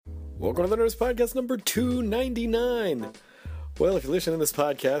Welcome to the Nerds Podcast number 299. Well, if you're listening to this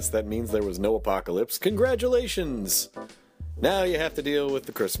podcast, that means there was no apocalypse. Congratulations! Now you have to deal with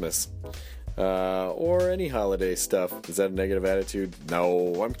the Christmas. Or any holiday stuff. Is that a negative attitude?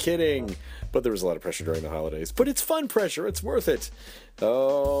 No, I'm kidding. But there was a lot of pressure during the holidays. But it's fun pressure. It's worth it.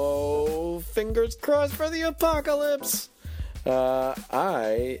 Oh, fingers crossed for the apocalypse.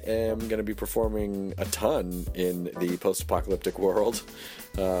 I am going to be performing a ton in the post-apocalyptic world.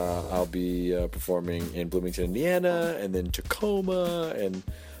 I'll be performing in Bloomington, Indiana, and then Tacoma, and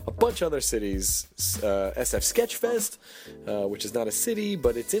a bunch of other cities. SF Sketchfest, which is not a city,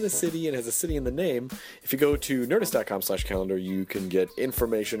 but it's in a city and has a city in the name. If you go to nerdist.com/calendar, you can get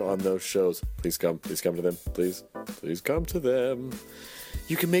information on those shows. Please come to them. Please come to them.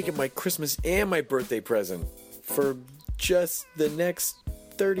 You can make it my Christmas and my birthday present for just the next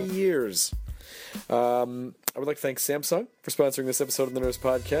 30 years. I would like to thank Samsung for sponsoring this episode of the Nerds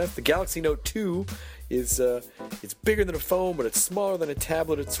Podcast. The Galaxy Note 2 is it's bigger than a phone, but it's smaller than a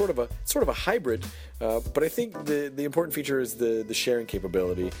tablet. It's sort of a hybrid. But I think the important feature is the sharing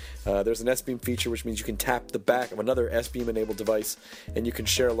capability. There's an S-Beam feature, which means you can tap the back of another S-Beam enabled device, and you can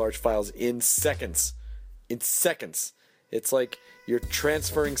share large files in seconds. It's like you're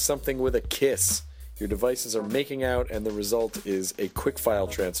transferring something with a kiss. Your devices are making out, and the result is a quick file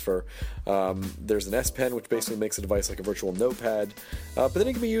transfer. There's an S Pen, which basically makes a device like a virtual notepad. But then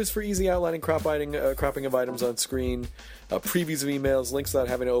it can be used for easy outlining, cropping of items on screen, previews of emails, links without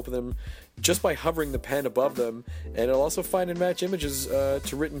having to open them, just by hovering the pen above them. And it'll also find and match images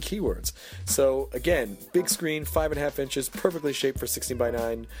to written keywords. So again, big screen, 5.5 inches, perfectly shaped for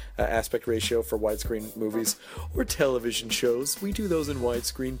 16:9 aspect ratio for widescreen movies or television shows. We do those in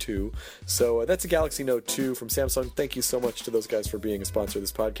widescreen too. So that's a Galaxy Note 2 from Samsung. Thank you so much to those guys for being a sponsor of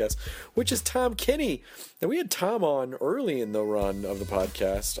this podcast, which is Tom Kinney. And we had Tom on early in the run of the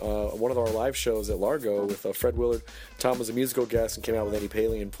podcast, one of our live shows at Largo with Fred Willard. Tom was a musical guest and came out with Eddie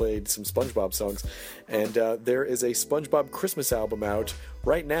Paley and played some SpongeBob songs. And there is a SpongeBob Christmas album out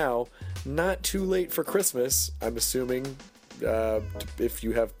right now. Not too late for Christmas, I'm assuming, if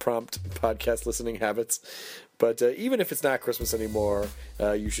you have prompt podcast listening habits. But even if it's not Christmas anymore,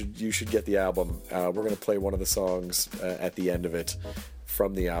 you should get the album. We're going to play one of the songs at the end of it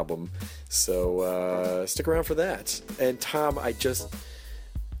from the album. So stick around for that. And Tom is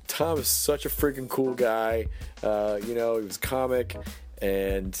such a freaking cool guy. He was a comic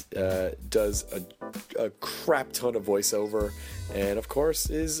and does a crap ton of voiceover, and of course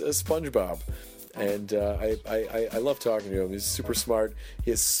is a SpongeBob. And I love talking to him. He's super smart. He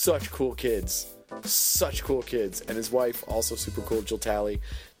has such cool kids, and his wife also super cool. Jill Talley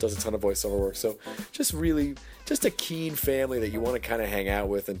does a ton of voiceover work. So just a keen family that you want to kind of hang out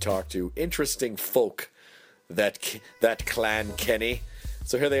with and talk to. Interesting folk, that clan Kenny.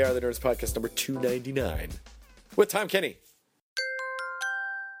 So here they are, the Nerds Podcast number 299 with Tom Kenny.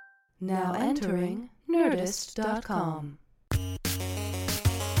 Now entering Nerdist.com.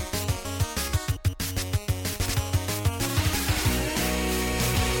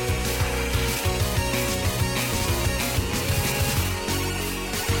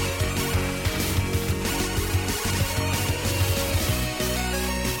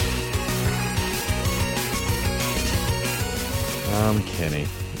 Tom Kenny,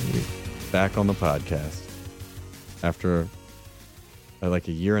 back on the podcast after like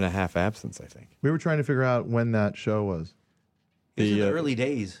a year and a half absence, I think. We were trying to figure out when that show was. The early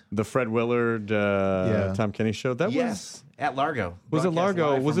days. The Fred Willard, Tom Kenny show. That was at Largo. Was it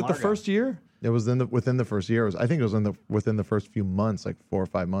Largo? Was it the first year? It was within the first year. I think it was within the first few months, like 4 or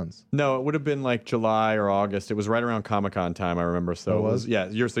 5 months. No, it would have been like July or August. It was right around Comic-Con time, I remember. So it was? Yeah,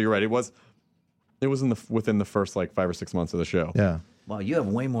 you're right. It was within the first like 5 or 6 months of the show. Yeah. Wow, you have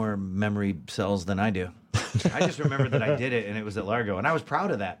way more memory cells than I do. I just remember that I did it, and it was at Largo, and I was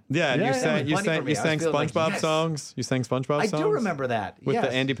proud of that. Yeah, and you sang SpongeBob songs. You sang SpongeBob songs. I do remember that. With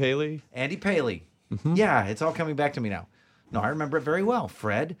the Andy Paley. Andy Paley. Mm-hmm. Yeah, it's all coming back to me now. No, I remember it very well.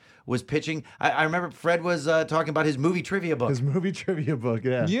 Fred was pitching. I remember Fred was talking about his movie trivia book. His movie trivia book,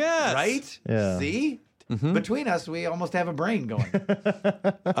 yeah. Yes. Right? Yeah. See? Mm-hmm. Between us, we almost have a brain going.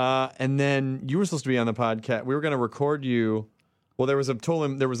 And then you were supposed to be on the podcast. We were going to record you. Well, there was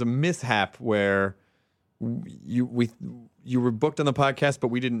a mishap where you were booked on the podcast, but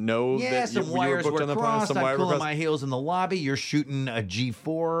we didn't know that you were booked on the podcast. Some wires were crossed. I'm cooling my heels in the lobby. You're shooting a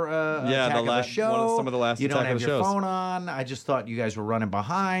G4 attack of a show. Some of the last you don't have your phone on. I just thought you guys were running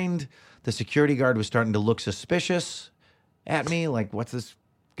behind. The security guard was starting to look suspicious at me. Like, what's this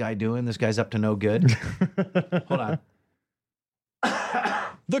guy doing? This guy's up to no good. Hold on.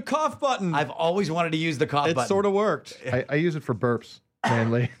 The cough button. I've always wanted to use the cough button. It sort of worked. I use it for burps,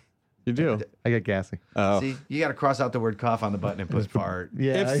 mainly. You do. I get gassy. Oh. See, you got to cross out the word cough on the button and put fart.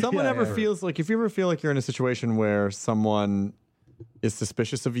 Yeah. If someone yeah, ever yeah. feels like, if you ever feel like you're in a situation where someone is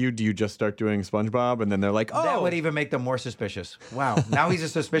suspicious of you, do you just start doing SpongeBob and then they're like, oh, That would even make them more suspicious. Wow. Now he's a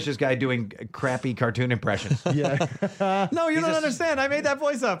suspicious guy doing crappy cartoon impressions. Yeah. no, you don't a- understand. I made that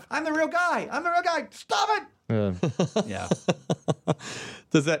voice up. I'm the real guy. I'm the real guy. Stop it. Yeah. Yeah.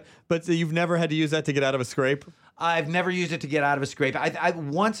 Does that? But so you've never had to use that to get out of a scrape? I've never used it to get out of a scrape.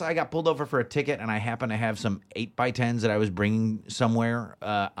 Once I got pulled over for a ticket, and I happened to have some 8x10s that I was bringing somewhere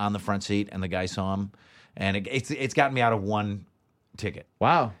on the front seat, and the guy saw them, and it's gotten me out of one ticket,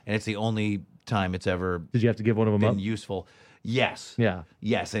 Wow. and it's the only time it's ever Did you have to give one of them been up? useful. Yes. Yeah.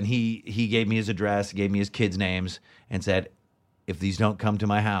 Yes, and he gave me his address, gave me his kids' names, and said, "If these don't come to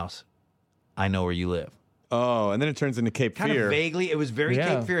my house, I know where you live." Oh, and then it turns into Cape Kind Fear. of vaguely, it was very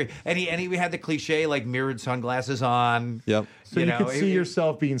Yeah. Cape Fear, and he had the cliche like mirrored sunglasses on. Yep. So you know, could see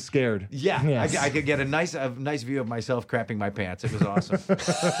yourself being scared. Yeah, Yes. I could get a nice view of myself crapping my pants. It was awesome.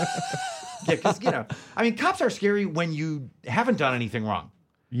 Yeah, because I mean, cops are scary when you haven't done anything wrong.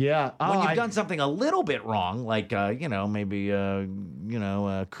 Yeah. When Oh, you've done something a little bit wrong, like maybe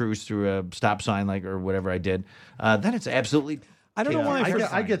cruise through a stop sign, like or whatever I did, then it's absolutely. I don't know why.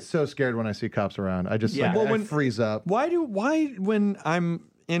 I get so scared when I see cops around. I just Yeah. like, Well, I when- freeze up. Why when I'm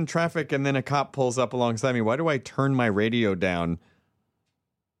in traffic and then a cop pulls up alongside me, why do I turn my radio down?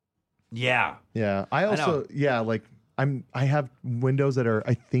 Yeah. Yeah. I know. also like I have windows that are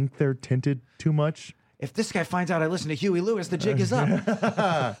I think they're tinted too much. If this guy finds out I listen to Huey Lewis, the jig is up.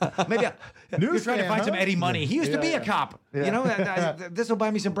 Maybe you're trying to fan, find some huh? Eddie money. He used to be a cop. Yeah. You know, this will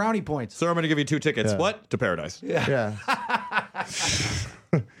buy me some brownie points. Sir, I'm going to give you 2 tickets. Yeah. What? To paradise. Yeah.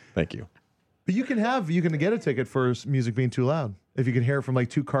 Thank you. But you can get a ticket for music being too loud. If you can hear it from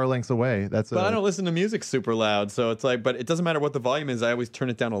like 2 car lengths away. That's But I don't listen to music super loud, so it's like, but it doesn't matter what the volume is. I always turn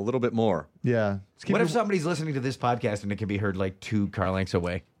it down a little bit more. Yeah. Just keep What your- if somebody's listening to this podcast and it can be heard like 2 car lengths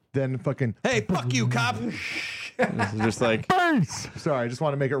away? then fucking Hey, fuck you, cop. This is just like, burns. Sorry, I just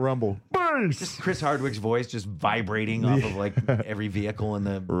want to make it rumble. Burns. Just Chris Hardwick's voice just vibrating off of like every vehicle in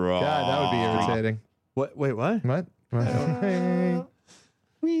the. God, that would be irritating. what? Wait, what? What?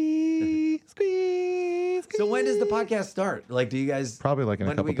 Squeeze, squeeze, So when does the podcast start? Like, do you guys Probably like in a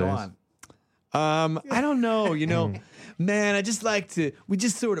when do we couple go days. on? I don't know. Man, I just like to. We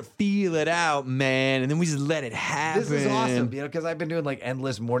just sort of feel it out, man, and then we just let it happen. This is awesome, because I've been doing like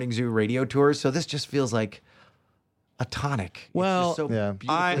endless morning zoo radio tours, so this just feels like a tonic. Well, it's just so yeah.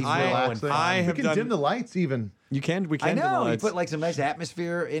 beautifully I- slow and Relaxing. fun. I We have can done- dim the lights even. We I can. dim the know you lights. put like some nice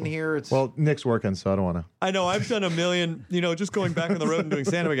atmosphere in here. It's Well, Nick's working, so I don't want to. I know. I've done a million. Just going back on the road and doing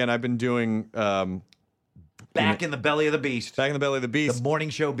stand-up again. I've been doing back in the belly of the beast, back in the belly of the beast. the morning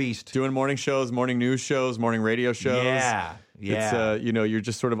show beast. Doing morning shows, morning news shows, morning radio shows. Yeah, yeah. It's you're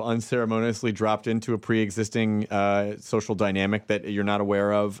just sort of unceremoniously dropped into a pre-existing social dynamic that you're not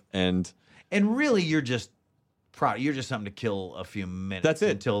aware of, and And really, you're just something to kill a few minutes. That's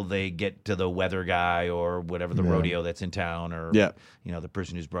it. Until they get to the weather guy or whatever the rodeo that's in town, or Yeah. the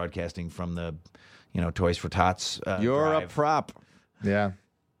person who's broadcasting from the Toys for Tots. you're a drive. prop. Yeah.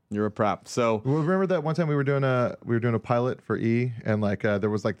 You're a prop. So Well, remember that one time we were doing a pilot for E, and like there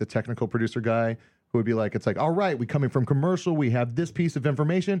was like the technical producer guy who would be like, it's like, all right, we coming from commercial, we have this piece of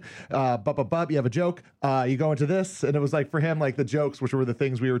information, you have a joke, you go into this, and it was like for him, like the jokes, which were the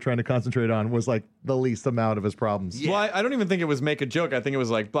things we were trying to concentrate on, was like the least amount of his problems. Yeah. Well, I don't even think it was make a joke. I think it was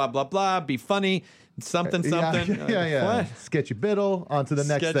like blah blah blah, be funny, something something. Yeah. What? Sketchy biddle, on to the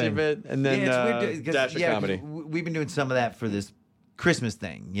next Sketchy thing. bit, and then Yeah, it's weird 'cause- dash of 'cause comedy. we've been doing some of that for this Christmas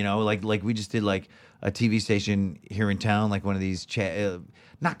thing, like we just did like a TV station here in town, like one of these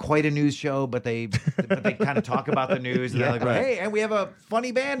not quite a news show, but they kind of talk about the news. And they're like, right. hey, and we have a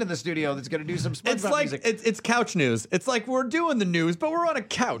funny band in the studio that's going to do some SpongeBob It's like music. it's couch news. It's like we're doing the news, but we're on a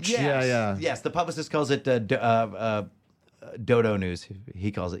couch. Yes. Yeah. Yes, the publicist calls it Dodo News.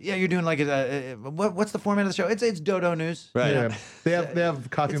 He calls it. Yeah, you're doing like what's the format of the show? It's Dodo News. Right. Yeah. They have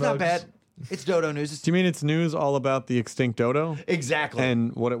coffee It's mugs. not bad. It's Dodo News. Do you mean it's news all about the extinct dodo Exactly.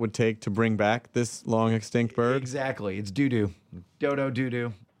 and what it would take to bring back this long extinct bird? Exactly. It's doo-doo. Dodo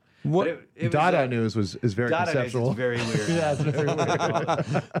doo-doo. What? But it was, Dada news is very Dada News conceptual. is very weird. Yeah, it's very weird.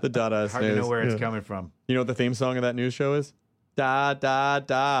 The Dada Hard to news. know where it's coming from. You know what the theme song of that news show is? Da da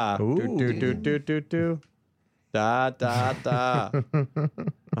da. Ooh. Do do do do do. Da da da. Oh,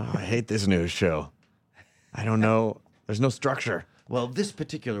 I hate this news show. I don't know. There's no structure. Well, this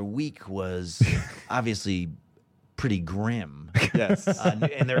particular week was obviously pretty grim. Yes. And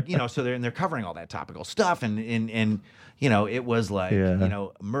they're covering all that topical stuff, and it was like Yeah.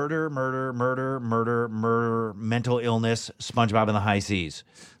 murder, mental illness, SpongeBob and the High Seas.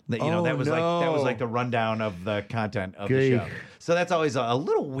 That was no. like the rundown of the content of Gee. the show. So that's always a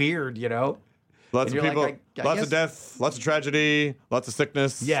little weird, Lots And of you're people, like, I lots guess- of death, lots of tragedy, lots of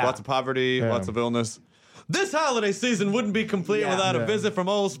sickness, Yeah. lots of poverty, Yeah. lots of illness. This holiday season wouldn't be complete Yeah. without a Yeah. visit from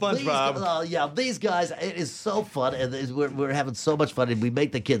old SpongeBob. These guys, it is so fun, and we're having so much fun, and we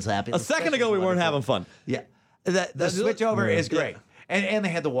make the kids happy. A second ago, we weren't having fun. Yeah. The switch over is great. And they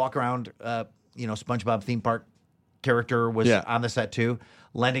had the walk around, SpongeBob theme park character was Yeah. on the set too,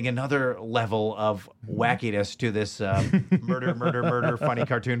 lending another level of wackiness to this murder, funny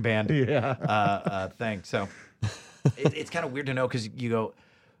cartoon band thing. So it's kind of weird to know because you go,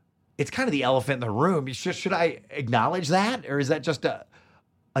 it's kind of the elephant in the room. Should I acknowledge that? Or is that just a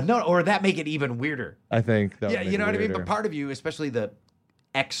no? Or that make it even weirder? I think. That would Yeah, make you know it what I mean? weirder. But part of you, especially the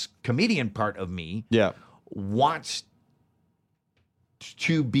ex-comedian part of me, Yeah. wants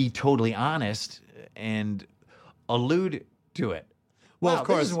to be totally honest and allude to it. Well, Wow, of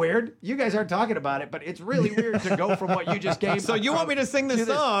course. this is weird. You guys aren't talking about it, but it's really weird to go from what you just gave. So you want me to sing this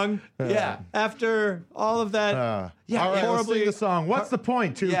song Yeah. after all of that? Yeah, All right, let's horribly- sing the song. What's the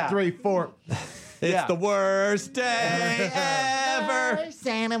point? 2, Yeah. 3, 4. It's Yeah. the worst day ever.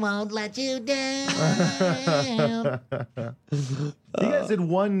 Santa won't let you down. You guys did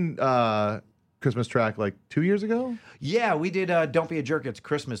one Christmas track like 2 years ago. Yeah, we did Don't Be a Jerk, It's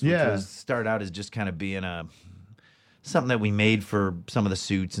Christmas, which Yeah. was started out as just kind of being something that we made for some of the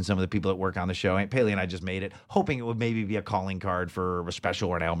suits and some of the people that work on the show. Aunt Paley and I just made it, hoping it would maybe be a calling card for a special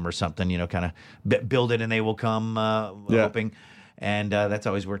or an album or something, kind of build it and they will come, hoping. And that's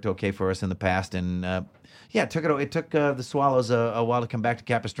always worked okay for us in the past. And it took the Swallows a while to come back to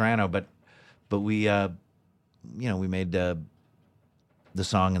Capistrano, but we we made the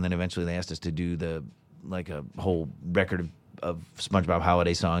song, and then eventually they asked us to do a whole record of SpongeBob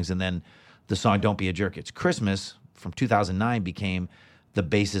holiday songs, and then the song "Don't Be a Jerk, It's Christmas" from 2009 became the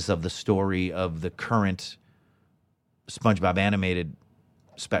basis of the story of the current SpongeBob animated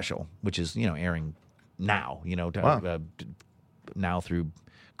special, which is airing now. Now through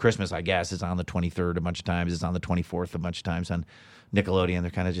Christmas, I guess. It's on the 23rd a bunch of times. It's on the 24th a bunch of times on Nickelodeon. They're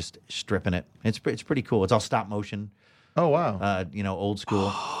kind of just stripping it. It's pretty cool. It's all stop motion. Oh wow, Old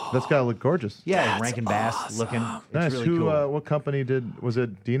school. that's gotta look gorgeous. Yeah, Rankin Bass looking. It's Nice. really Who? cool. What company was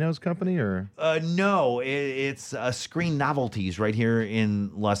it? Dino's company or? No, it's Screen Novelties right here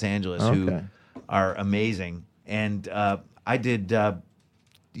in Los Angeles, who Okay. are amazing. And I did.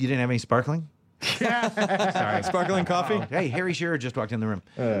 You didn't have any sparkling? Sorry. Sparkling coffee. Hey, Harry Shearer just walked in the room.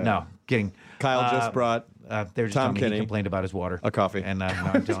 No, kidding. Kyle just brought They were just Tom telling me Kenny he complained about his water. a coffee. And now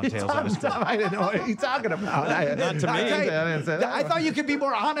I'm telling tales on his I didn't know what you're talking about. Not to me. I didn't say that. I thought you could be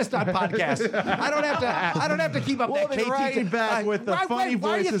more honest on podcasts. I don't have to keep up We'll that be KT. right back with the funny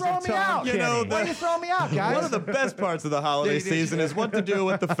why are you voices throwing of me Tom out? You know, Why are you throwing me out, guys? One of the best parts of the holiday season is what to do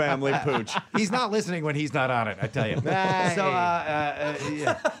with the family pooch. He's not listening when he's not on it. I tell you. Hey. So,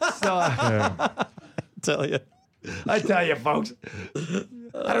 yeah. So Tell you. I tell you, folks.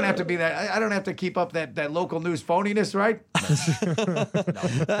 I don't have to be that. I don't have to keep up that local news phoniness, right?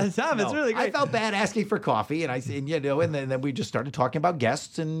 Tom, it's really great. I felt bad asking for coffee, and and then we just started talking about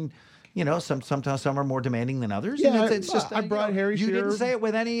guests, and sometimes some are more demanding than others. Yeah, and it's just I brought Harry You Shearer. didn't say it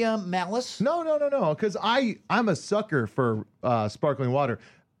with any malice. No, because I'm a sucker for sparkling water.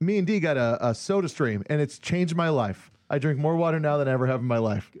 Me and D got a Soda Stream, and it's changed my life. I drink more water now than I ever have in my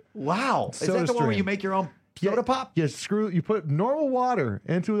life. Wow, is that Soda the one where Stream. you make your own soda pop? You put normal water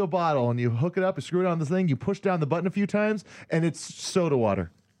into a bottle, and you hook it up, and screw it on this thing. You push down the button a few times, and it's soda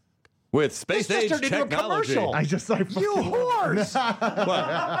water. With space This just age turned into a technology. commercial. You You whores!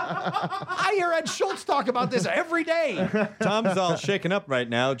 I hear Ed Schultz talk about this every day. Tom's all shaken up right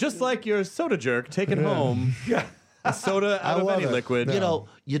now, just like your soda jerk taking home a soda out of love any it. liquid. You know,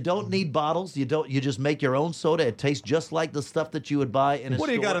 you don't need bottles. You just make your own soda. It tastes just like the stuff that you would buy in a What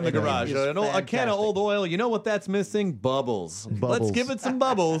do you got store, in the and it garage? is A can of fantastic. old oil. You know what that's missing? Bubbles. Let's Bubbles. give it some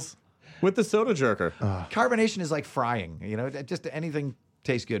bubbles with the soda jerker. Carbonation is like frying. Just anything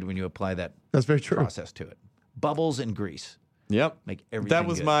tastes good when you apply that That's very true. process to it. Bubbles and grease. Yep. Make everything That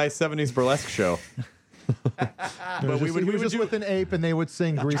was good. my 70s burlesque show. But we would just do- with an ape, and they would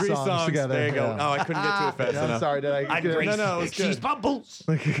sing Grease Grease songs. together. There you go. Yeah. Oh, I couldn't get to it fast Yeah, I'm enough. sorry, did I? I'm get it? grease. No, it was She's good. bubbles.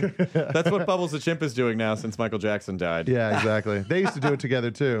 That's what Bubbles the Chimp is doing now since Michael Jackson died. Yeah, exactly. They used to do it together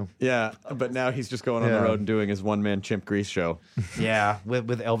too. Yeah, but now he's just going on Yeah. the road and doing his one-man chimp grease show. Yeah, with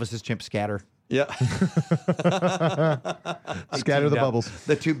Elvis's chimp scatter. Yeah. Scatter the Teamed up. bubbles.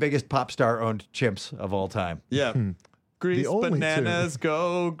 The two biggest pop star owned chimps of all time. Yeah. Grease only bananas,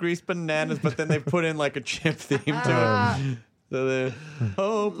 go grease bananas, but then they put in like a chimp theme to it. So they're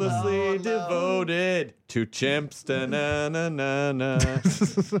hopelessly devoted to chimps. Da-na-na-na-na.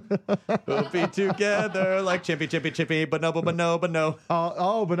 We'll be together like chimpy, but no. But no. All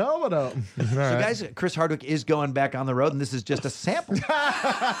So, right. guys, Chris Hardwick is going back on the road, and this is just a sample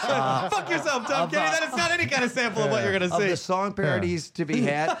Fuck yourself, Tom Kenny. That is not any kind of sample of what you're going to of say. the song parodies to be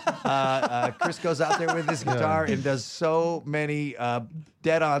had. Chris goes out there with his guitar and does so many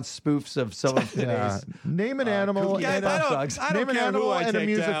dead-on spoofs of some of today's. Name an animal. Guys, and, I don't name an care who animal I and a take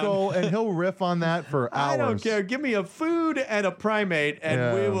musical, down. and he'll riff on that for hours. I don't care. Give me a food and a primate,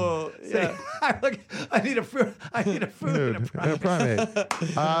 and we will. Yeah. I need a food. And a Dude, primate. a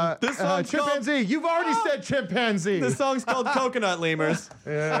primate. This song's Chimpanzee. You've already said chimpanzee. The song's called Coconut Lemurs.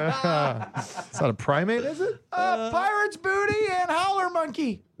 Yeah. It's not a primate, is it? Pirate's booty and howler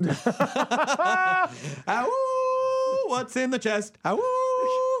monkey. Ow, what's in the chest? Ow,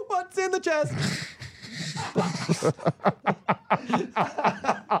 what's in the chest?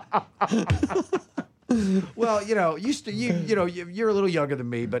 Well, you know, you're a little younger than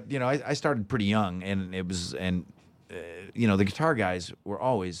me, but you know, I started pretty young, and it was, you know, the guitar guys were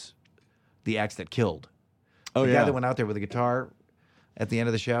always the acts that killed. Oh, the yeah. guy that went out there with a guitar at the end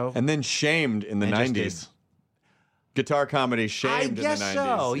of the show. And then shamed in the And just 90s. Guitar comedy shamed I guess in the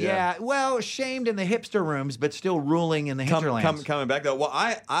 90s. so. Yeah. Well, shamed in the hipster rooms, but still ruling in the hinterlands. Coming back though. Well,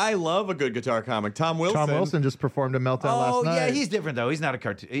 I love a good guitar comic. Tom Wilson. Tom Wilson just performed a meltdown last Oh night. yeah, he's different though. He's not a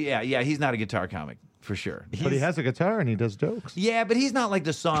cartoon. Yeah, he's not a guitar comic for sure. But he has a guitar and he does jokes. Yeah, but he's not like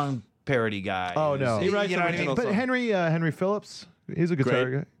the song parody guy. Oh, no. He writes you know what I original mean? But Henry Phillips, he's a guitar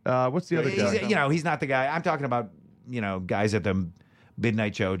Great. guy. What's the other guy? You know, he's not the guy. I'm talking about, you know, guys at the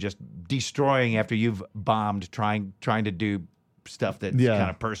midnight show just destroying after you've bombed, trying to do stuff that's Yeah. kind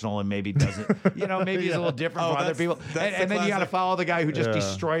of personal and maybe doesn't, you know, maybe is a little different Oh, from other that's- people. that's the And then you got to classic. follow the guy who just Yeah.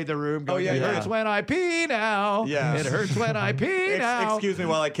 destroyed the room. Going, yeah, it yeah. hurts when I pee now. Yeah. It hurts when I pee now. Excuse me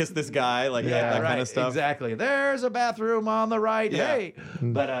while I kiss this guy, like Yeah, that right, kind of stuff. Exactly. There's a bathroom on the right. Yeah. Hey,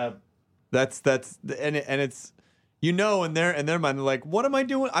 but That's and it's in their mind they're like, what am I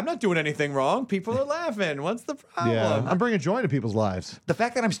doing? I'm not doing anything wrong. People are laughing. What's the problem? Yeah, I'm bringing joy to people's lives. the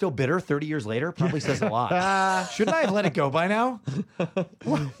fact that I'm still bitter 30 years later probably says a lot. Shouldn't I have let it go by now?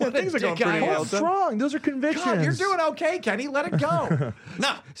 What things a are going dick I pretty am. well. Strong. Those are convictions. God, you're doing okay, Kenny. Let it go.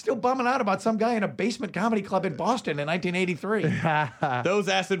 Nah, still bumming out about some guy in a basement comedy club in Boston in 1983. Those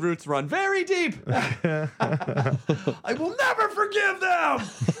acid roots run very deep. I will never forgive them.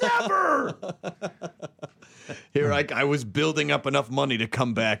 Never. Here I was building up enough money to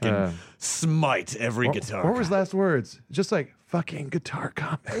come back and smite every guitar. What were his last words? Just like fucking guitar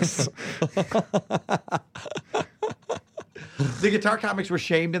comics. The guitar comics were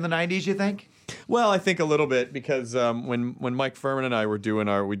shamed in the 90s, you think? Well, I think a little bit because when Mike Furman and I were doing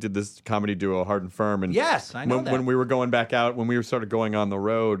we did this comedy duo, Hard and Firm, and Yes, I know when, that. when we were going back out, when we were started going on the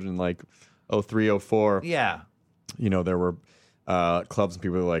road in like 03, 04, Yeah. you know, there were clubs and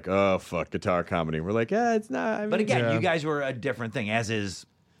people were like, oh fuck guitar comedy. We're like, yeah, it's not. I mean, But again, Yeah. you guys were a different thing, as is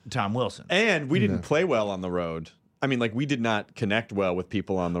Tom Wilson. and we didn't play well on the road. I mean, like we did not connect well with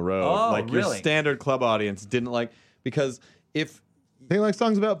people on the road. Oh, like your really? standard club audience didn't like because if They like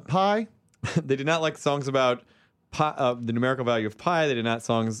songs about pie. they did not like songs about the numerical value of pi. They did not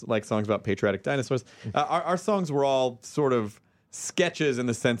like songs about patriotic dinosaurs. Our songs were all sort of sketches in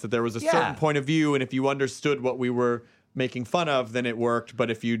the sense that there was a Yeah. certain point of view, and if you understood what we were making fun of, then it worked. But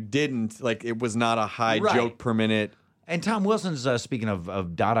if you didn't, like it was not a high Right. joke per minute. And Tom Wilson's, speaking of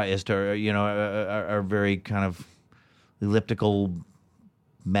Dadaist, are very kind of elliptical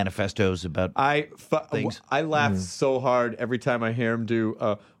manifestos about things. I laugh so hard every time I hear him do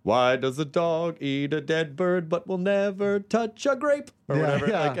why does a dog eat a dead bird but will never touch a grape or whatever.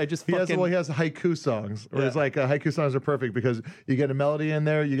 Like I just he fucking has haiku songs. Where it's Yeah. like haiku songs are perfect because you get a melody in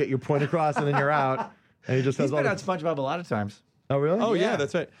there, you get your point across, and then you're out. And he just He's has all been the... on SpongeBob a lot of times. Oh really? Oh yeah, Yeah.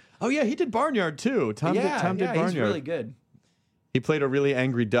 that's right. Oh yeah, he did Barnyard too. Tom did Barnyard. he's really good. He played a really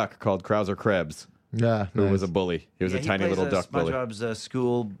angry duck called Krauser Krebs, Yeah. who was a nice. bully. He was a he tiny plays, little duck bully. SpongeBob's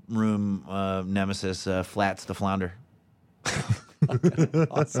schoolroom nemesis, Flats the Flounder.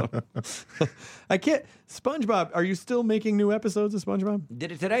 Awesome. I can't. SpongeBob, are you still making new episodes of SpongeBob?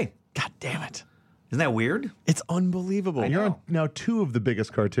 Did it today. God damn it! Isn't that weird? It's unbelievable. You're on now two of the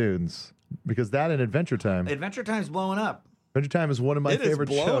biggest cartoons because that and Adventure Time. Adventure Time's blowing up. Adventure Time is one of my It is favorite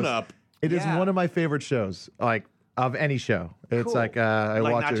blown shows. up. It is Yeah. one of my favorite shows, like of any show. It's Cool. like I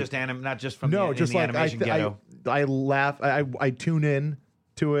Like watch not it. just not just from No, the, just in the like animation ghetto. I laugh. I tune in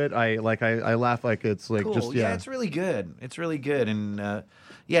to it. I laugh like it's like Cool. just Yeah, it's really good. It's really good, and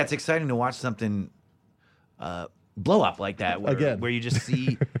yeah, it's exciting to watch something blow up like that. Where, Again. where you just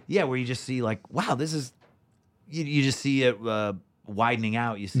see, where you just see like, wow, this is, you just see it widening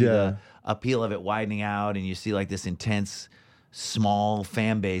out. You see the appeal of it widening out, and you see like this intense, small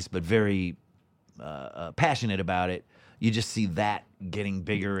fan base, but very passionate about it. You just see that getting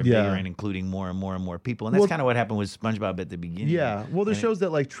bigger and bigger and including more and more and more people. And that's kind of what happened with SpongeBob at the beginning. Yeah. Well, there's shows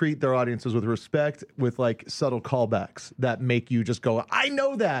that like treat their audiences with respect, with like subtle callbacks that make you just go, I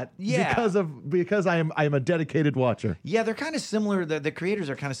know that because I am a dedicated watcher. Yeah, they're kind of similar. The creators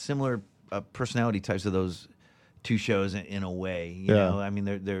are kind of similar personality types of those two shows in a way. You know, I mean,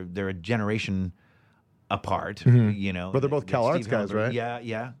 they're a generation apart. You know, But they're both Cal Arts guys, right?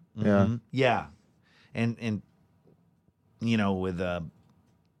 Yeah. And you know, with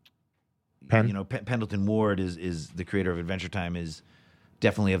Penn? you know, Pendleton Ward is the creator of Adventure Time, is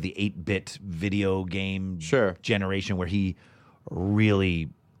definitely of the 8-bit video game generation, where he really,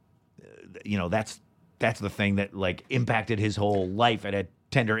 you know, that's the thing that like impacted his whole life at a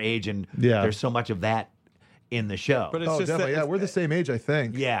tender age, and there's so much of that in the show. But it's just definitely. We're the same age, I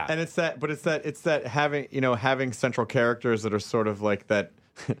think. Yeah, and it's that having central characters that are sort of like that.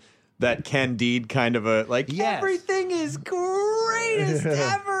 That Candide kind of a like everything is greatest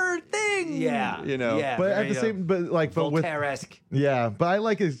ever thing. Yeah, you know. Yeah, But at the same, but with Voltaire-esque. Yeah, but I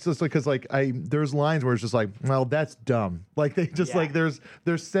like it just like because like there's lines where it's just like, well, that's dumb. Like they just like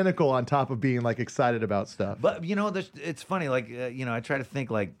they're cynical on top of being like excited about stuff. But you know, it's funny. Like you know, I try to think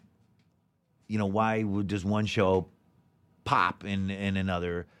like, you know, why does one show pop and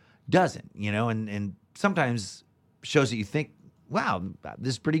another doesn't? You know, and sometimes shows that you think, wow,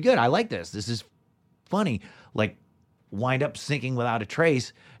 this is pretty good. I like this. This is funny. Like wind up sinking without a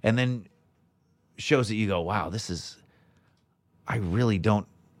trace, and then shows that you go, wow, I really don't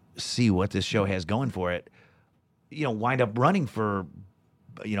see what this show has going for it. You know, wind up running for,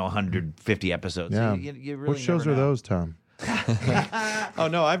 150 episodes. Yeah. You really what shows never are know. those, Tom? Oh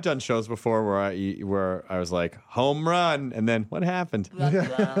no, I've done shows before where I was like home run, and then what happened?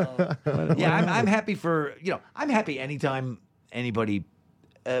 Yeah, I'm happy for I'm happy anytime anybody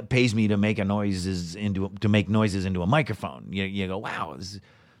pays me to make noises into a microphone. You go, wow, this is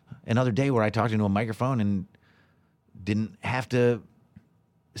another day where I talked into a microphone and didn't have to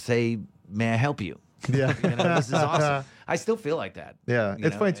say, "May I help you?" Yeah, this is awesome. I still feel like that. Yeah,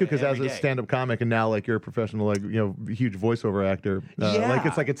 it's funny too because as a stand-up comic and now like you're a professional, like huge voiceover actor.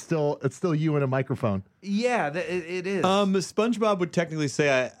 Like it's still you in a microphone. Yeah, it is. SpongeBob would technically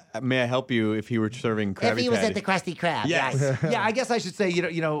say, "May I help you?" if he were serving Krabby Patties. If he was at the Krusty Krab, yes. Yeah, I guess I should say, you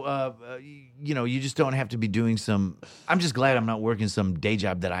just don't have to be doing some. I'm just glad I'm not working some day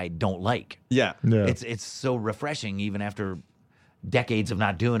job that I don't like. Yeah. It's so refreshing, even after decades of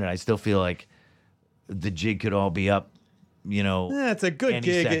not doing it. I still feel like the jig could all be up. Yeah, it's a good any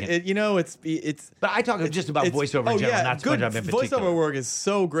gig. second. It's. But I talk just about voiceover in general, not good SpongeBob in particular. voiceover work is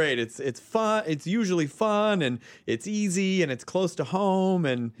so great. It's fun. It's usually fun, and it's easy, and it's close to home,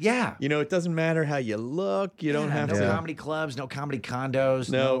 and it doesn't matter how you look. You don't have no to comedy clubs, no comedy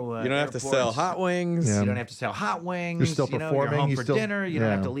condos. No, you don't have to sell airports. hot wings. You don't have to sell hot wings. You're still You're performing. home You for still- dinner. You don't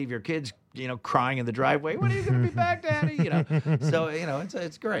have to leave your kids, crying in the driveway. When are you going to be back, Daddy? So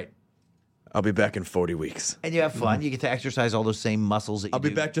it's great. I'll be back in 40 weeks. And you have fun. You get to exercise all those same muscles that you I'll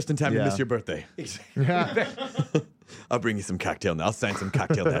be back just in time to miss your birthday. I'll bring you some cocktail. I'll sign some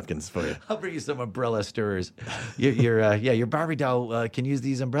cocktail napkins for you. I'll bring you some umbrella stirrers. Your Barbie doll can use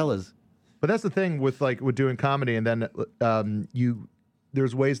these umbrellas. But that's the thing with doing comedy, and then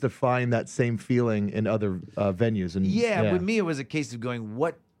there's ways to find that same feeling in other venues. And with me, it was a case of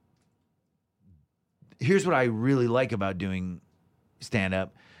going, here's what I really like about doing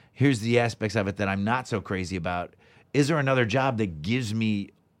stand-up. Here's the aspects of it that I'm not so crazy about. Is there another job that gives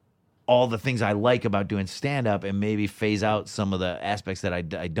me all the things I like about doing stand-up and maybe phase out some of the aspects that I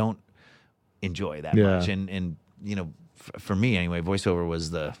don't enjoy that much? And for me anyway, voiceover was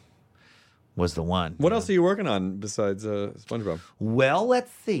the one. What else are you working on besides SpongeBob? Well,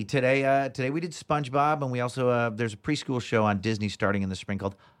 let's see. Today we did SpongeBob, and we also there's a preschool show on Disney starting in the spring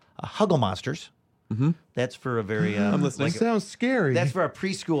called Huggle Monsters. Mm-hmm. That's for a very I'm listening. That sounds scary. That's for a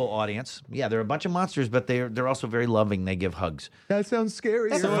preschool audience. Yeah, they're a bunch of monsters, but they're also very loving. They give hugs. That sounds scary.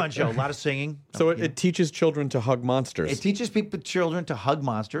 That's a fun show. A lot of singing. So it teaches children to hug monsters. It teaches children to hug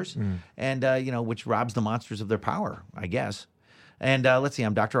monsters, and which robs the monsters of their power, I guess. And let's see,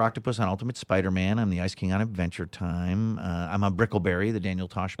 I'm Dr. Octopus on Ultimate Spider-Man. I'm the Ice King on Adventure Time. I'm on Brickleberry, the Daniel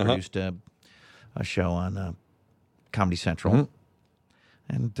Tosh produced a show on Comedy Central,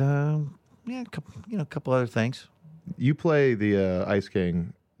 and. A couple other things. You play the Ice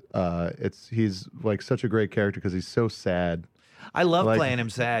King. He's like such a great character because he's so sad. I love playing him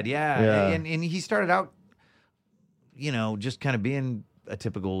sad. Yeah. And he started out, just kind of being a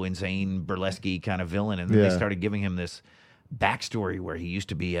typical insane burlesque kind of villain, and then they started giving him this backstory where he used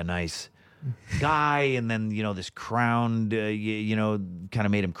to be a nice guy, and then this crowned, kind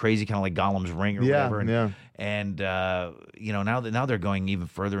of made him crazy, kind of like Gollum's ring or whatever. And now they're going even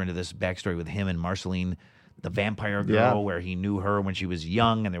further into this backstory with him and Marceline, the vampire girl, where he knew her when she was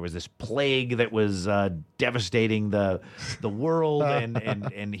young, and there was this plague that was devastating the world,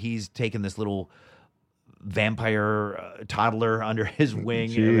 and he's taken this little vampire toddler under his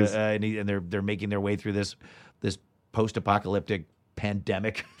wing, and they're making their way through this post-apocalyptic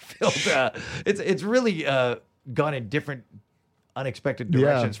pandemic filled. It's really gone in different unexpected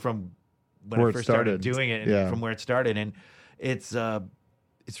directions from when I first started doing it, and from where it started, and it's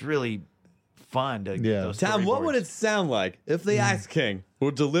really fun to get those Tom, what would storyboards. it sound like if the Ice King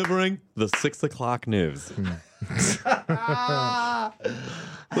were delivering the 6 o'clock news?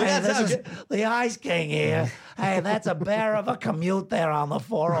 Hey, this is the Ice King here. Hey, that's a bear of a commute there on the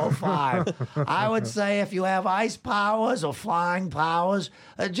 405. I would say if you have ice powers or flying powers,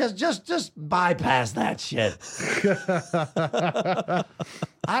 just bypass that shit.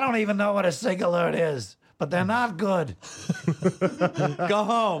 I don't even know what a SIG alert is, but they're not good. Go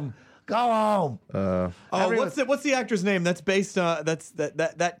home. Go home. What's the actor's name? That's based on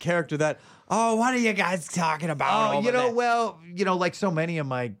that character. That what are you guys talking about? Like so many of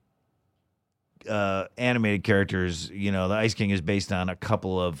my animated characters, the Ice King is based on a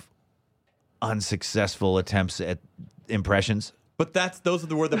couple of unsuccessful attempts at impressions. But those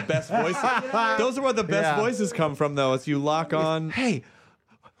are where the best voices. Those are where the best voices come from, though. As you lock on. Hey,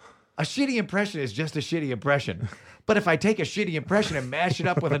 a shitty impression is just a shitty impression. But if I take a shitty impression and mash it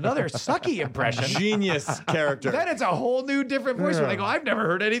up with another sucky impression, genius character, then it's a whole new different voice. Where they go, I've never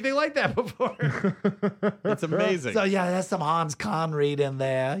heard anything like that before. It's amazing. So there's some Hans Conried in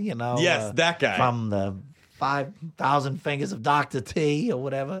there, Yes, that guy from the 5,000 Fingers of Dr. T or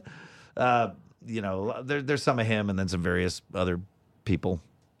whatever. There's some of him and then some various other people.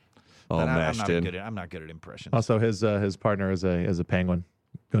 All mashed in. I'm not good at impressions. Also, his partner is a penguin,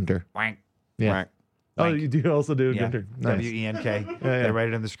 Gunter. Wank. Yeah. Wank. Oh, you do also do Yeah. Gunter. Nice. W-E-N-K. They write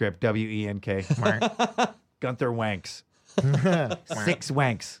it in the script. W-E-N-K. Gunther Wanks. 6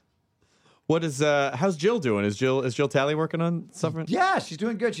 Wanks. What is how's Jill doing? Is Jill Talley working on something? Yeah, she's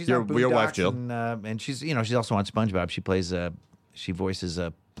doing good. She's on your wife, Boondocks, Jill. and she's she's also on SpongeBob. She plays she voices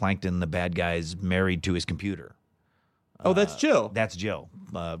Plankton, the bad guy's married to his computer. Oh, that's Jill. That's Jill,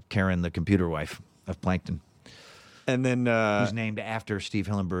 Karen, the computer wife of Plankton, And then who's named after Steve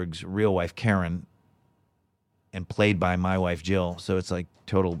Hillenburg's real wife, Karen, and played by my wife, Jill. So it's like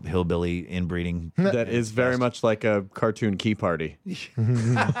total hillbilly inbreeding. that is very much like a cartoon key party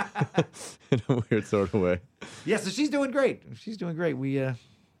in a weird sort of way. Yeah, so she's doing great. She's doing great. We, Do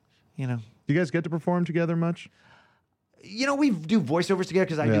you guys get to perform together much? we do voiceovers together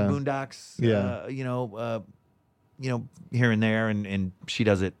because I do Boondocks. Yeah. Here and there, and she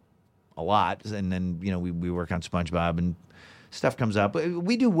does it a lot. And then we work on SpongeBob and stuff comes up.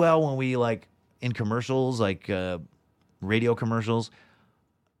 We do well when we in commercials, radio commercials.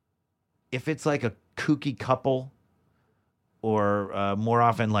 If it's like a kooky couple, or more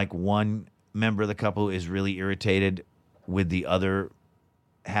often one member of the couple is really irritated with the other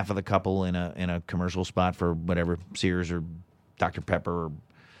half of the couple in a commercial spot for whatever, Sears or Dr. Pepper or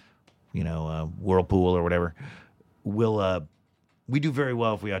Whirlpool or whatever, we do very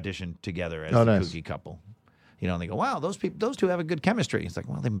well if we audition together as a kooky couple. And they go, wow, those two have a good chemistry. It's like,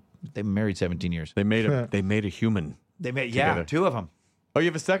 well, they've been married 17 years. They made a human. They made together. 2 of them. Oh, you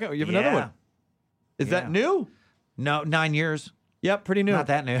have a second? You have another one? Is that new? No, 9 years. Yep, pretty new. Not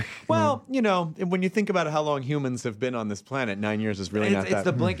that new. Well, when you think about how long humans have been on this planet, 9 years is really not that. It's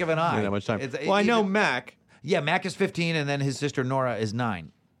the blink of an eye. Not that much time. I know Mac. Yeah, Mac is 15, and then his sister Nora is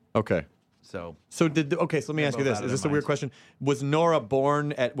 9. Okay. So so let me ask you this. Is this a weird question? Was Nora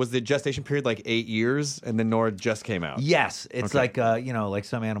born was the gestation period 8 years, and then Nora just came out? Yes. It's like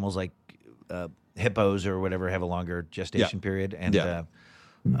some animals hippos or whatever have a longer gestation period, and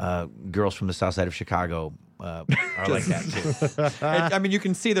girls from the south side of Chicago are like that too. I mean, you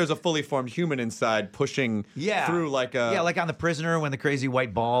can see there's a fully formed human inside pushing through like on The Prisoner when the crazy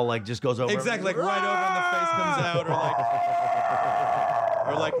white ball just goes over. Exactly, right over and the face comes out,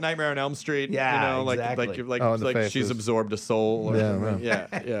 or like Nightmare on Elm Street. Exactly. Like she's absorbed a soul. Or something.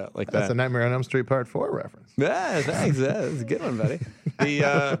 Like that. That's a Nightmare on Elm Street Part 4 reference. Yeah, thanks. That's a good one, buddy.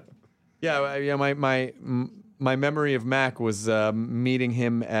 My memory of Mac was meeting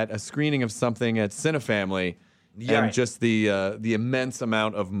him at a screening of something at Cinefamily, and just the immense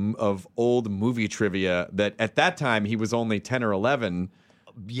amount of old movie trivia that at that time he was only 10 or 11.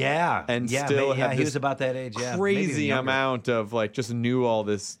 Yeah, And yeah, still yeah, had he this was about that age. Yeah, maybe crazy younger. amount of like just knew all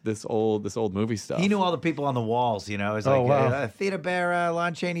this old movie stuff. He knew all the people on the walls. You know, it's Oh, like wow. Theda Bara,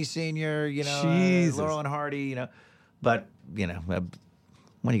 Lon Chaney Sr. You know, Jesus. Laurel and Hardy. You know, but you know,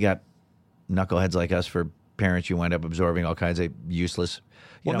 when you got knuckleheads like us for parents, you wind up absorbing all kinds of useless.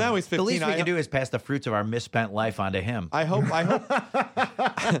 Well, now he's 15. The least we can do is pass the fruits of our misspent life onto him. I hope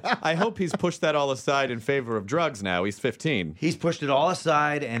I hope he's pushed that all aside in favor of drugs now. He's 15. He's pushed it all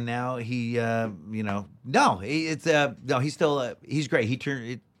aside, and now he, he's still, he's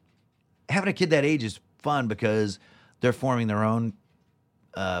great. Having a kid that age is fun because they're forming their own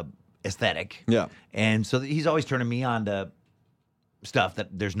aesthetic. Yeah. And so he's always turning me on to stuff that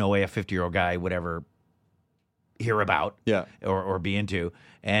there's no way a 50-year-old guy would ever hear about. Yeah. Or be into.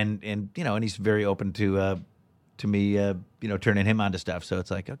 And he's very open to me, turning him on to stuff. So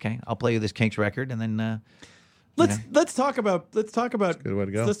it's like, okay, I'll play you this Kinks record, and then Let's talk about good way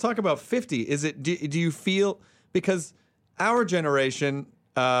to go. Let's talk about 50. Is it do you feel, because our generation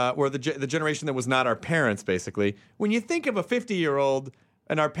or the generation that was not our parents, basically, when you think of a 50-year-old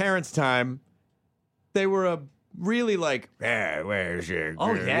in our parents' time, they were a really like, where's your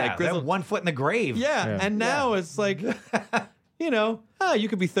oh yeah, like grizzled, 1 foot in the grave. yeah. And now it's like, you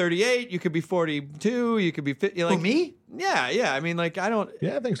could be 38, you could be 42, you could be 50. Like, Who, me? Yeah. I mean, like, I don't.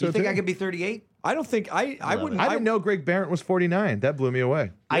 Yeah, I think so You think too. I could be 38? I don't think I wouldn't. I didn't know Greg Barrett was 49. That blew me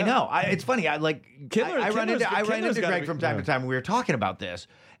away. I know. It's funny. I run into Killer's gotta Greg be- from time to time. We were talking about this,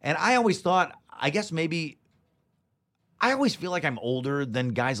 and I always thought, I guess maybe, I always feel like I'm older than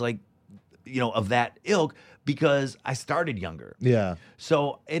guys like, of that ilk because I started younger. Yeah.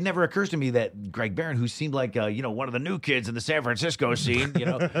 So it never occurs to me that Greg Barron, who seemed like one of the new kids in the San Francisco scene,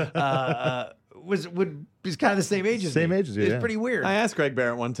 was kind of the same age as Same me. age as you, It's yeah. pretty weird. I asked Greg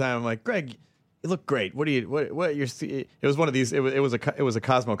Barrett one time. I'm like, Greg, you look great. What your? It was one of these. It was a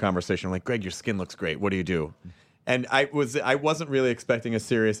Cosmo conversation. I'm like, Greg, your skin looks great. What do you do? And I wasn't really expecting a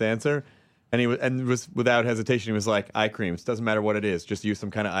serious answer. And he was without hesitation. He was like, eye creams. Doesn't matter what it is. Just use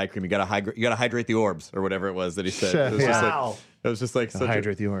some kind of eye cream. You gotta hydrate the orbs or whatever it was that he said. It was just like, Wow. it was just like such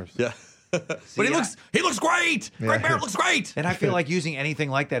Hydrate the orbs. Yeah. But he looks great. Greg Barrett looks great. And I feel like using anything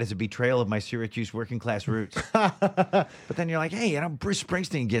like that is a betrayal of my Syracuse working class roots. But then you're like, hey, Bruce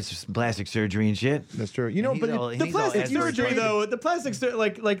Springsteen gets plastic surgery and shit. That's true. And he's all- The he's all plastic Edward surgery, Brady. though,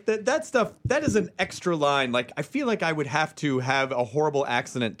 like that stuff, that is an extra line. Like, I feel like I would have to have a horrible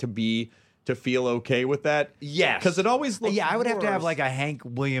accident to feel okay with that. Yes, because it always looks. Yeah, I would have to have worse. like a Hank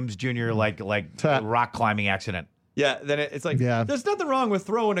Williams Jr. like rock climbing accident. Yeah, then it's like, Yeah. there's nothing wrong with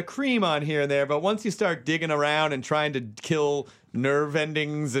throwing a cream on here and there, but once you start digging around and trying to kill nerve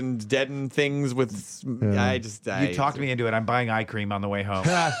endings and deaden things with, You talked me into it. I'm buying eye cream on the way home,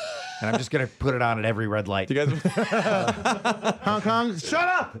 and I'm just gonna put it on at every red light. You guys, Hong Kong, shut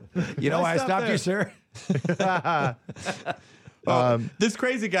up. You know why I stop stopped there. you, sir? this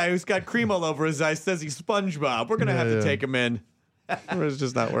crazy guy who's got cream all over his eyes says he's SpongeBob. We're gonna have to take him in. It's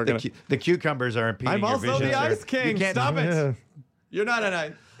just not working. The cucumbers are impeding I'm your also vision, the sir. Ice King. You can't- Stop it. Yeah. You're not an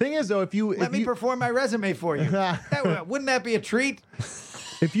ice. Thing is, though, Let me perform my resume for you. Wouldn't that be a treat?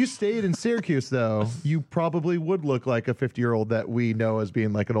 if you stayed in Syracuse, though, you probably would look like a 50-year-old that we know as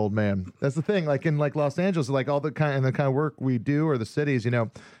being like an old man. That's the thing. Like in like Los Angeles, like all the kind of work we do, or the cities,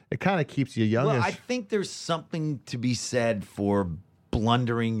 it kind of keeps you youngish. Well, I think there's something to be said for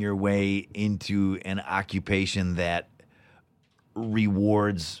blundering your way into an occupation that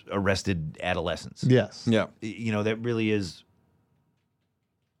rewards arrested adolescence. Yes. Yeah. That really is.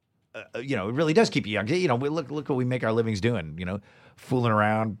 It really does keep you young. Look what we make our livings doing. Fooling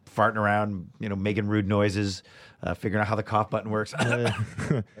around, farting around. Making rude noises, figuring out how the cough button works.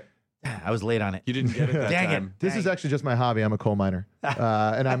 I was late on it. You didn't get it that Dang it. time. This is actually just my hobby. I'm a coal miner,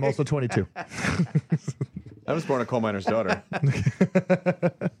 and I'm also 22. I was born a coal miner's daughter.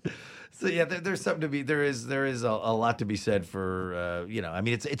 So yeah, there's something to be. There is a lot to be said for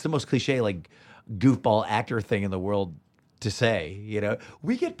it's the most cliche like goofball actor thing in the world to say.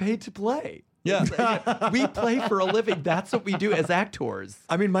 We get paid to play. Yeah. We play for a living. That's what we do as actors.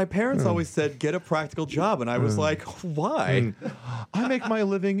 I mean, my parents always said, get a practical job. And I was like, why? I make my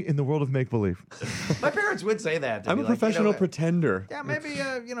living in the world of make believe. My parents would say that. I'm a professional pretender. Yeah, maybe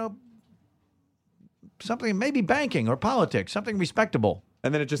something, maybe banking or politics, something respectable.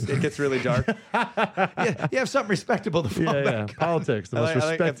 And then it gets really dark. Yeah, you have something respectable to fall Yeah. back. Politics, the most I like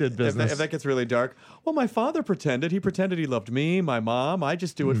respected business. If that gets really dark, well, my father pretended. He pretended he loved me, my mom. I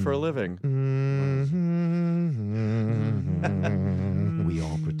just do it for a living. We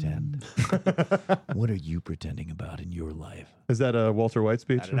all pretend. What are you pretending about in your life? Is that a Walter White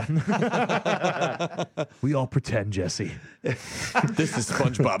speech? We all pretend, Jesse. This is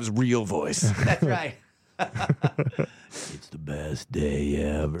SpongeBob's real voice. That's right. It's the best day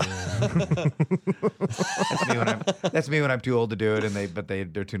ever. That's me when I'm too old to do it, and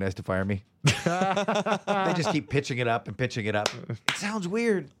they're too nice to fire me. They just keep pitching it up and pitching it up. It sounds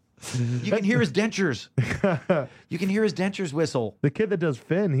weird. You can hear his dentures. You can hear his dentures whistle. The kid that does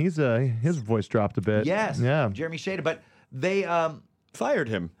Finn, his voice dropped a bit. Yes. Yeah. Jeremy Shada, but they Fired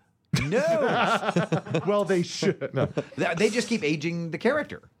him. no. Well, they should. No. They just keep aging the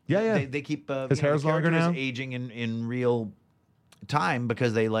character. Yeah. They keep His hair's the longer character is now? aging in real time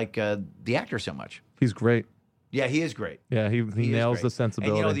because they like the actor so much. He's great. Yeah, he is great. Yeah, he He is nails great. the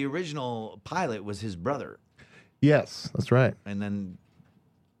sensibility. And the original pilot was his brother, Yes, that's right. and then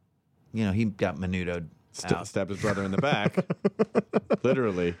he got menudoed out. Stabbed his brother in the back.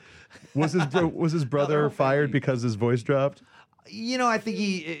 Literally. Was his brother fired because his voice dropped? I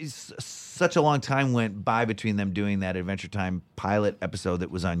think such a long time went by between them doing that Adventure Time pilot episode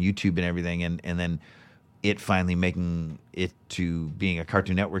that was on YouTube and everything, and then it finally making it to being a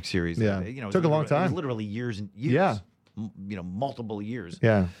Cartoon Network series. Yeah. it was Took a long It was time. literally years and years. Yeah. Multiple years.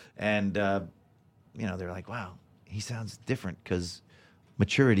 Yeah. And they're like, wow, he sounds different because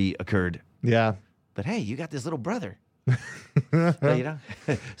maturity occurred. Yeah. But hey, you got this little brother.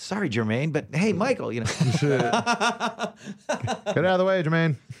 Sorry, Jermaine, but hey, Michael, Get out of the way,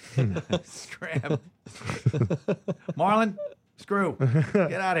 Jermaine. scram. Marlon, screw.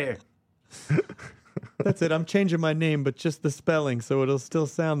 Get out of here. That's it. I'm changing my name, but just the spelling, so it'll still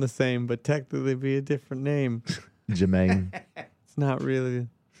sound the same, but technically be a different name. Jermaine. It's not really.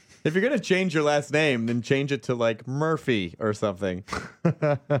 If you're gonna change your last name, then change it to like Murphy or something.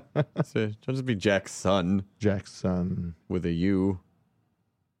 So, don't just be Jackson Jackson. with a U.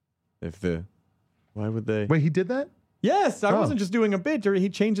 Why would they? Wait, he did that? Yes, I Oh. wasn't just doing a bit. He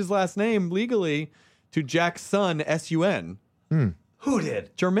changed his last name legally to Jackson S-U-N. Who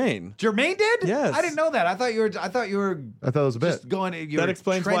did? Jermaine. Jermaine did? Yes. I didn't know that. I thought you were I thought it was a just bit. going. That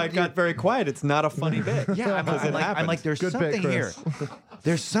explains why it got very quiet. It's not a funny bit. Yeah, I'm like, happens. there's Good bit, something here. Chris.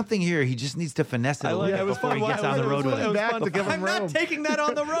 There's something here. He just needs to finesse it a little it bit was before fun. he gets Why- on the it was road with fun. it. was Back fun. to give him I'm not room. taking that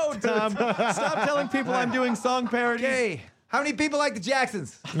on the road, Tom. Stop telling people I'm doing song parodies. Okay, how many people like the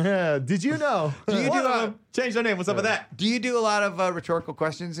Jacksons? Yeah. Did you know? Do you One do of them. Change their name. What's up with that? Do you do a lot of rhetorical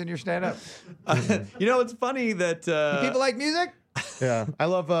questions in your stand-up? It's funny that People like music? Yeah. I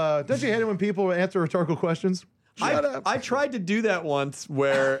love don't you hate it when people answer rhetorical questions? Shut up. I tried to do that once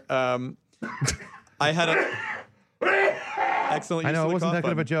where I had a excellent. I know use it of the wasn't cough that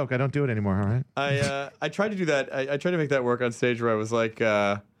good of a button. joke. I don't do it anymore, all right? I tried to do that. I tried to make that work on stage where I was like,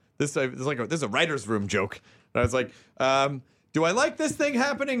 this is a writer's room joke. And I was like, do I like this thing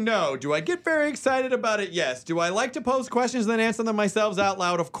happening? No. Do I get very excited about it? Yes. Do I like to pose questions and then answer them myself out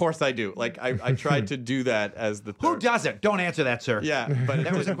loud? Of course I do. Like I tried to do that as the Who third. doesn't? Don't answer that, sir. Yeah, but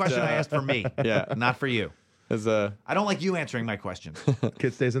That was a question I asked for me. Yeah. Not for you. As a I don't like you answering my questions.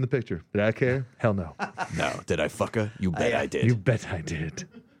 Kid stays in the picture. Did I care? Hell no. no, did I fuck her? You bet I did. You bet I did.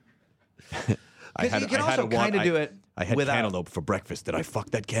 I Because you can also kind of do it I had without. cantaloupe for breakfast. Did I fuck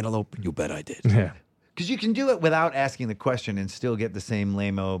that cantaloupe? You bet I did. Yeah. Because you can do it without asking the question and still get the same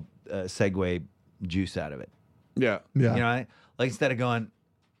lame-o segue juice out of it. Yeah. Yeah. You know, like instead of going,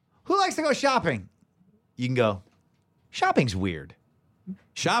 who likes to go shopping? You can go, shopping's weird.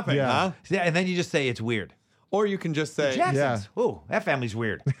 Shopping, Yeah. huh? Yeah, and then you just say it's weird. Or you can just say, Jacksons. Ooh, that family's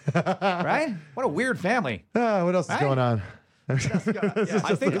weird. Right? What a weird family. What else is Right? going on? I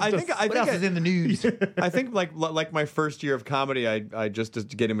think What else is in the news? I think like my first year of comedy, I just to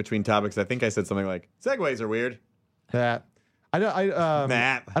get in between topics, I think I said something like, segues are weird. That. I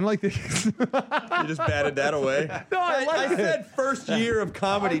don't like the. You just batted that away. No, I like it. said first year of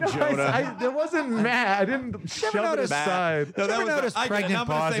comedy, Jonah. It wasn't mad. I didn't shove it notice- aside. No, Did you ever notice I get it. pregnant I'm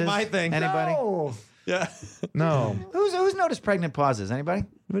gonna say pauses? my thing. Anybody? No. Yeah. No. Who's noticed pregnant pauses? Anybody?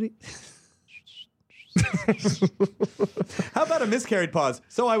 How about a miscarried pause?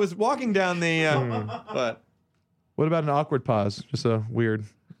 So I was walking down the. What? What about an awkward pause? Just a weird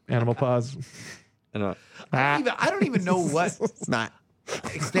animal pause. I know. I don't even know what Not.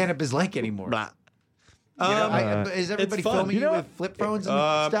 stand-up is like anymore. You know, is everybody fun. filming You you, know with flip phones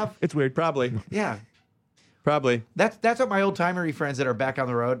and stuff? It's weird. Probably. Yeah. Probably. That's what my old-timery friends that are back on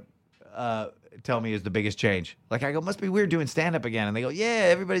the road tell me is the biggest change. Like, I go, must be weird doing stand-up again. And they go, yeah,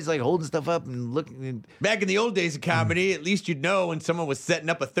 everybody's like holding stuff up and looking. And Back in the old days of comedy, at least you'd know when someone was setting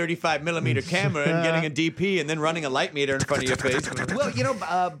up a 35 millimeter camera and getting a DP and then running a light meter in front of your face. well, you know,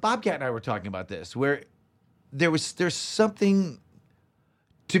 Bobcat and I were talking about this, where there's something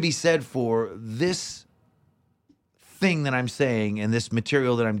to be said for this thing that I'm saying and this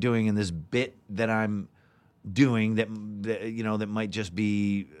material that I'm doing and this bit that I'm doing that that might just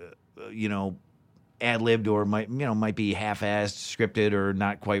be ad-libbed or might be half-assed, scripted, or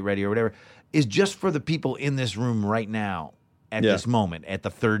not quite ready or whatever, is just for the people in this room right now at this moment, at the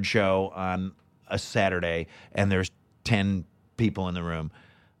third show on a Saturday, and there's 10 people in the room.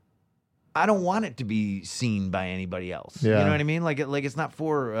 I don't want it to be seen by anybody else. Yeah. You know what I mean? Like it's not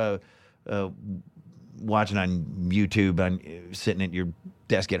for watching on YouTube on sitting at your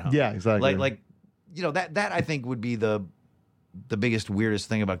desk at home. Yeah, exactly. Like that I think would be the biggest weirdest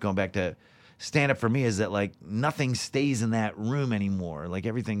thing about going back to stand up for me is that like nothing stays in that room anymore. Like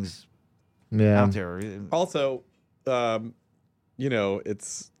everything's out there. Also,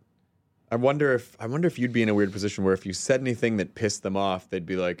 it's. I wonder if you'd be in a weird position where if you said anything that pissed them off, they'd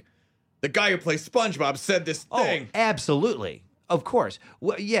be like, "The guy who plays SpongeBob said this thing." Oh, absolutely, of course.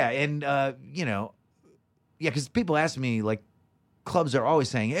 Well, yeah, and because people ask me like. Clubs are always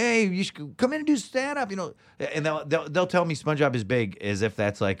saying, "Hey, you should come in and do stand up," and they'll tell me SpongeBob is big as if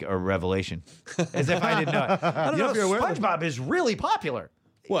that's like a revelation, as if I didn't know it. I don't know if you're aware. SpongeBob is really popular.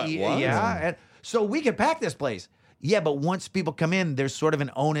 What? Yeah, and so we could pack this place. Yeah, but once people come in, there's sort of an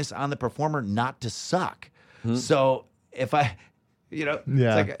onus on the performer not to suck. So if I, it's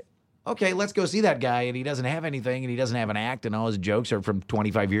like, okay, let's go see that guy, and he doesn't have anything, and he doesn't have an act, and all his jokes are from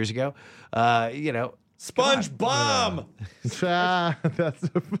 25 years ago. Sponge bomb. That's Yeah.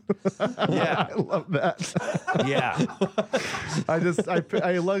 I love that. Yeah.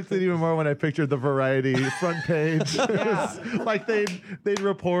 I liked it even more when I pictured the Variety front page. It was like they'd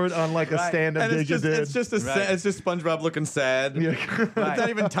report on like a stand-up And gig you did. it's just SpongeBob looking sad. Yeah. It's not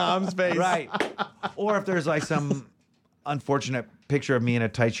even Tom's face. Right. Or if there's like some unfortunate picture of me in a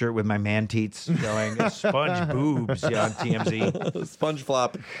tight shirt with my man teats going sponge boobs on TMZ. Sponge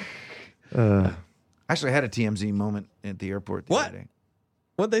flop. Actually, I had a TMZ moment at the airport the other day.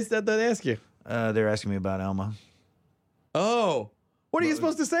 What they said they ask you? They're asking me about Elma. Oh. What are you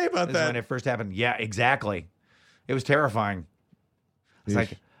supposed to say about This is when that? it first happened. Yeah, exactly. It was terrifying. It's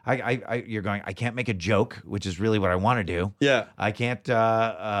like you're going, I can't make a joke, which is really what I want to do. Yeah. I can't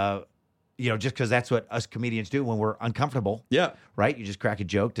just because that's what us comedians do when we're uncomfortable. Yeah. Right? You just crack a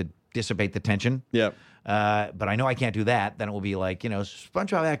joke to dissipate the tension. Yeah. But I know I can't do that. Then it will be like,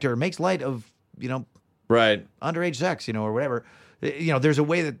 SpongeBob actor makes light of, Right. underage sex, or whatever. There's a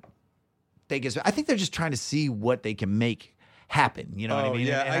way that they get. I think they're just trying to see what they can make happen. You know what I mean?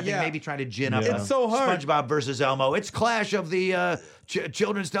 yeah, And I think maybe trying to gin up. It's so hard. SpongeBob versus Elmo. It's clash of the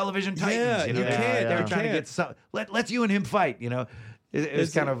children's television titans. Yeah, you can't. They're You trying to can't. get some. Let's you and him fight. It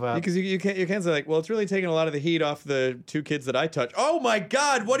was kind of because you can't say like, well, it's really taking a lot of the heat off the two kids that I touch. Oh my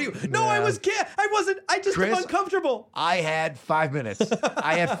God, what do you? No, I just Chris, am uncomfortable. I had 5 minutes.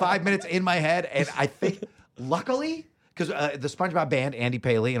 I had 5 minutes in my head, and I think, luckily, because the SpongeBob band, Andy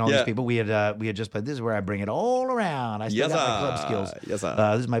Paley, and all these people, we had just played. This is where I bring it all around. I still got my club skills. Yes, sir.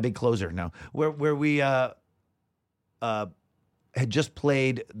 This is my big closer now. Where we had just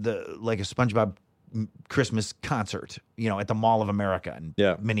played a SpongeBob Christmas concert, at the Mall of America in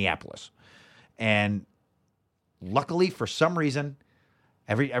Minneapolis, and luckily for some reason.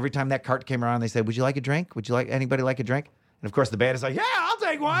 Every time that cart came around, they said, "Would you like a drink? Would you like anybody like a drink?" And of course, the band is like, "Yeah, I'll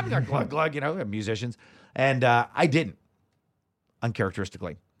take one." Glug glug, musicians, and I didn't,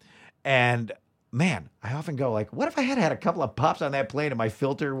 uncharacteristically. And man, I often go like, "What if I had a couple of pops on that plane and my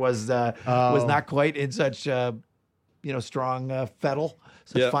filter was not quite in such strong fettle,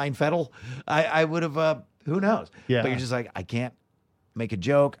 such fine fettle? I would have. Who knows? Yeah. But you're just like, I can't make a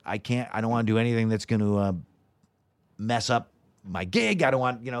joke. I don't want to do anything that's going to mess up my gig. I don't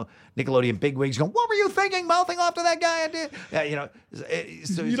want, Nickelodeon bigwigs going, "What were you thinking, mouthing off to that guy?"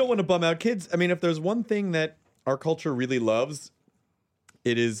 So You don't want to bum out kids. I mean, if there's one thing that our culture really loves,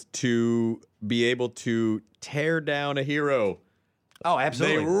 it is to be able to tear down a hero. Oh, They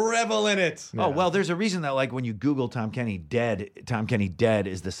absolutely. revel in it. Oh, well, there's a reason that, like, when you Google Tom Kenny dead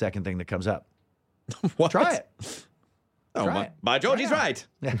is the second thing that comes up. What? Try it. Oh, Try it. by George, he's right.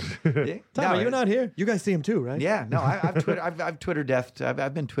 Yeah. Tom, are you not here? You guys see him too, right? Yeah, no, I've Twitter deathed.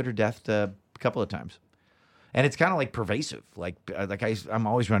 I've been Twitter deathed a couple of times, and it's kind of like pervasive. I'm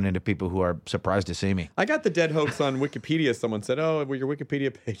always running into people who are surprised to see me. I got the dead hoax on Wikipedia. Someone said, "Oh, well, your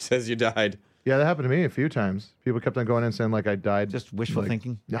Wikipedia page says you died." Yeah, that happened to me a few times. People kept on going in saying like I died. Just wishful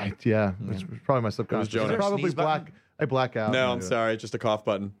thinking. Yeah, it's probably my subconscious. Jonah. It's Is there a probably sneeze button? black. I black out. No, when I I'm do it. sorry. It's just a cough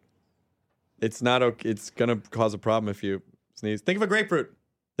button. It's not okay. It's gonna cause a problem if you sneeze. Think of a grapefruit.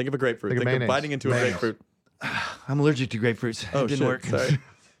 Think of Think of of mayonnaise. biting into Mayonnaise. a grapefruit. I'm allergic to grapefruits. Oh, it didn't shit. work. Sorry.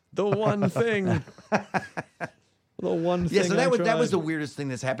 The one thing. The one Yeah, thing so I that was tried. the weirdest thing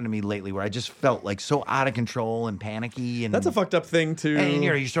that's happened to me lately, where I just felt like so out of control and panicky, and That's a fucked up thing to. and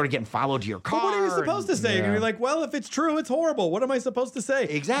you're sort of getting followed to your car. But what are you supposed to say? Yeah. You're like, well, if it's true, it's horrible. What am I supposed to say?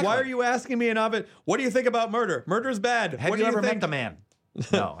 Exactly. Why are you asking me an Ovid? What do you think about murder? Murder's bad. Have what you do ever think? met the man?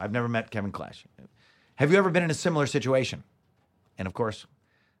 No, I've never met Kevin Clash. Have you ever been in a similar situation? And of course,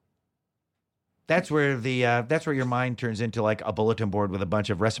 that's where your mind turns into like a bulletin board with a bunch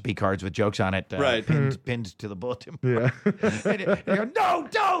of recipe cards with jokes on it, Right. pinned to the bulletin board. Yeah. and you go, no,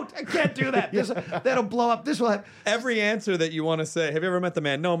 don't! I can't do that. That'll blow up. This will have. Every answer that you want to say. Have you ever met the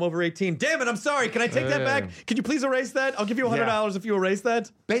man? No, I'm over 18. Damn it, I'm sorry. Can I take that back? Can you please erase that? I'll give you $100 if you erase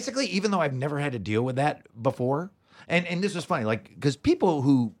that. Basically, even though I've never had to deal with that before, and this was funny, like, because people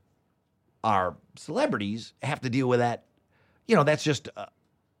who are celebrities have to deal with that. That's just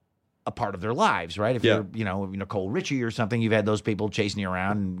a part of their lives, right? If Yeah. you're, Nicole Richie or something, you've had those people chasing you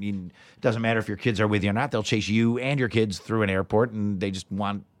around. And it doesn't matter if your kids are with you or not; they'll chase you and your kids through an airport, and they just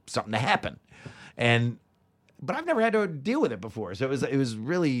want something to happen. But I've never had to deal with it before, so it was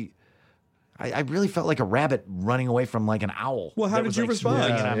really. I really felt like a rabbit running away from like an owl. Well, how that did was, you like, respond?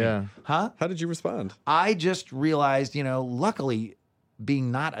 swooping in on me. Yeah. Huh? How did you respond? I just realized, luckily,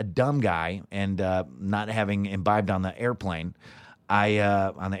 being not a dumb guy and not having imbibed on the airplane,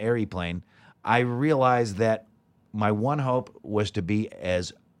 on the airy plane, I realized that my one hope was to be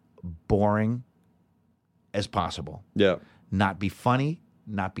as boring as possible. Yeah. Not be funny,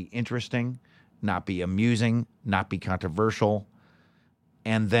 not be interesting, not be amusing, not be controversial.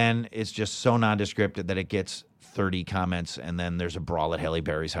 And then it's just so nondescript that it gets 30 comments, and then there's a brawl at Halle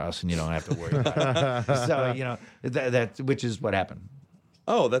Berry's house, and you don't have to worry about it. So, that which is what happened.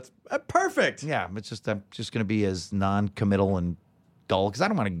 Oh, that's perfect. Yeah, I'm just going to be as non-committal and dull, because I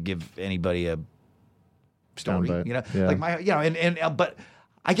don't want to give anybody a story. Soundbite. Yeah. But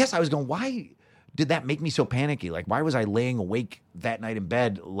I guess I was going, why did that make me so panicky? Like, why was I laying awake that night in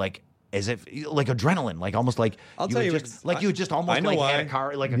bed, like as if like adrenaline, like almost like I'll you tell had you, just like you had just almost I know like why. had a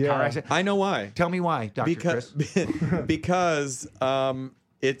car Yeah. car accident. I know why. Tell me why, Dr. Chris. Because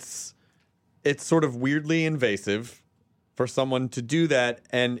it's sort of weirdly invasive for someone to do that,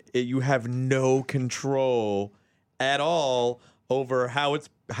 and you have no control at all over how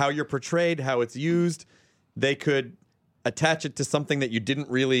you're portrayed, how it's used. They could attach it to something that you didn't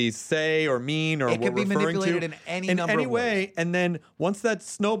really say or mean or It were can be referring manipulated to in any number of way. And then once that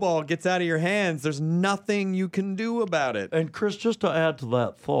snowball gets out of your hands, there's nothing you can do about it. And Chris, just to add to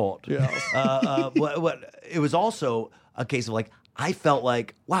that thought, what it was also a case of like I felt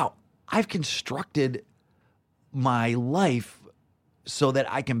like, wow, I've constructed my life so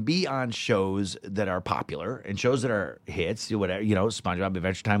that I can be on shows that are popular and shows that are hits, whatever, SpongeBob,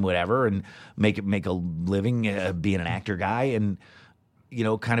 Adventure Time, whatever, and make a living being an actor guy, and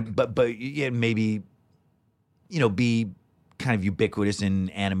kind of, but yeah, maybe be kind of ubiquitous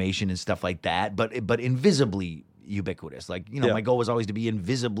in animation and stuff like that, but invisibly ubiquitous. Like Yeah. my goal was always to be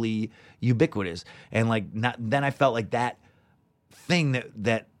invisibly ubiquitous, and then I felt like that thing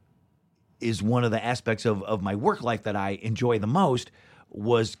that is one of the aspects of my work life that I enjoy the most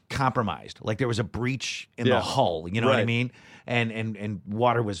was compromised. Like there was a breach in the hull, you know what I Right. mean? And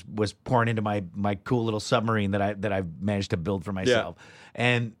water was pouring into my cool little submarine that I've managed to build for myself.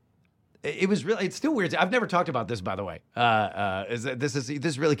 And it was really, it's still weird. I've never talked about this, by the way. This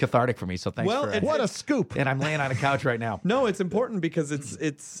is really cathartic for me. So thanks Well, for it- What a scoop. and I'm laying on a couch right now. No, it's important because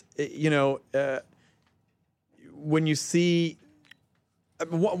when you see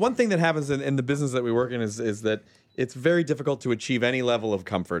one thing that happens in the business that we work in is that it's very difficult to achieve any level of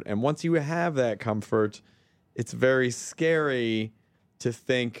comfort. And once you have that comfort, it's very scary to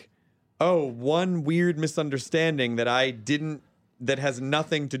think, oh, one weird misunderstanding that has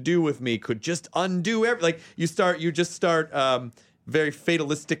nothing to do with me could just undo everything. Like you just start very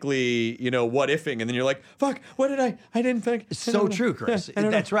fatalistically, what ifing, and then you're like, fuck, what did I didn't think. So true, Chris. I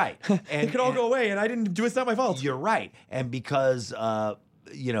don't know. That's right. It could all go away, and I didn't do it. It's not my fault. You're right. And because,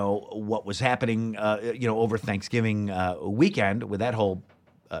 what was happening, over Thanksgiving weekend with that whole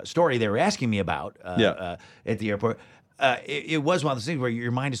story they were asking me about at the airport, it was one of those things where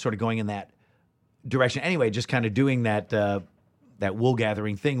your mind is sort of going in that direction anyway, just kind of doing that wool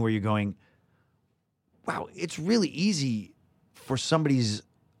gathering thing where you're going, wow, it's really easy for somebody's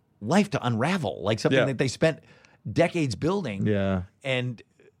life to unravel, like something that they spent decades building. Yeah. And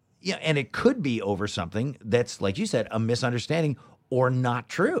it could be over something that's, like you said, a misunderstanding or not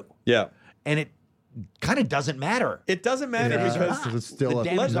true. Yeah. And it kind of doesn't matter. It doesn't matter Yeah. because It's still The a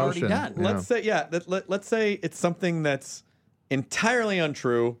damage is already notion. done. let's say it's something that's entirely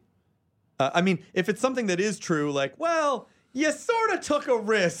untrue. If it's something that is true, like, well, you sort of took a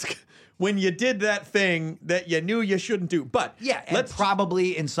risk when you did that thing that you knew you shouldn't do. But Yeah, and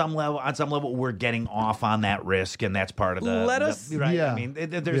probably on some level, we're getting off on that risk, and that's part of the. Let us- right. Yeah. I mean,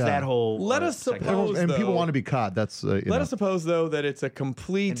 there's that whole. Let us section. suppose- And people though- want to be caught. That's let us suppose, though, that it's a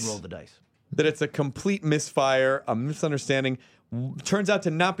complete And roll the dice. misfire, a misunderstanding. Turns out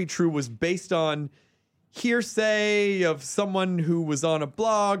to not be true. Was based on hearsay of someone who was on a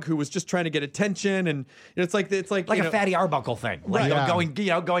blog who was just trying to get attention, and it's like Like you a know, Fatty Arbuckle thing, like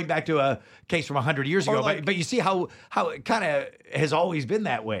Right. going back to a case from 100 years Or ago. like- But you see how it kind of has always been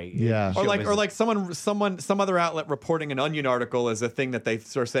that way. Yeah. or like some other outlet reporting an Onion article as a thing that they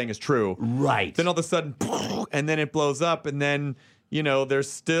are saying is true. Right. Then all of a sudden, and then it blows up, and then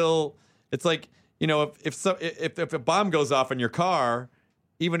there's still. It's like if a bomb goes off in your car,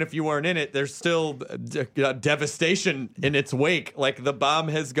 even if you weren't in it, there's still devastation in its wake. Like the bomb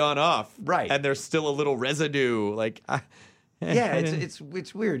has gone off, Right. And there's still a little residue. Like, Yeah, it's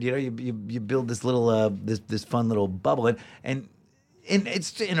weird. You build this little this fun little bubble, and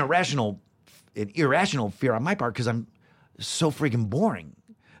it's an irrational fear on my part because I'm so freaking boring.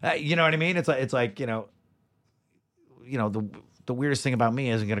 You know what I mean? It's like the weirdest thing about me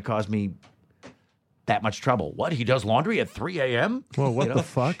isn't going to cause me that much trouble. What? He does laundry at 3 a.m.? well, what the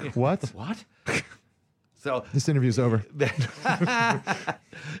fuck? What? What? So This interview's over.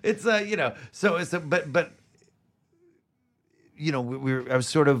 it's but I was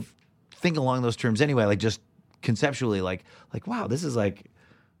sort of thinking along those terms anyway, like just conceptually, like wow, this is like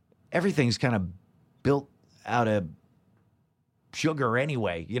everything's kind of built out of sugar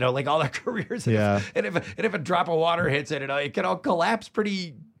anyway, like all our careers. Yeah. And if a drop of water hits it, it can all collapse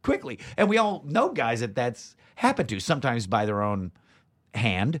pretty quickly. And we all know guys that's happened to, sometimes by their own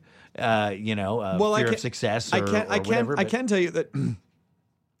hand, fear of success or whatever. I can tell you that,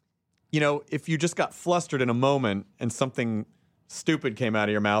 if you just got flustered in a moment and something stupid came out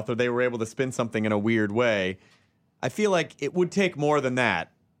of your mouth, or they were able to spin something in a weird way, I feel like it would take more than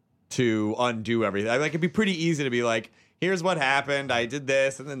that to undo everything. Like, it'd be pretty easy to be like, here's what happened. I did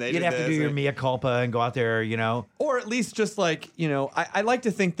this, and then they You'd did have this. to do your mea culpa and go out there, Or at least just like, I like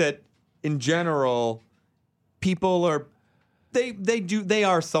to think that in general, people are they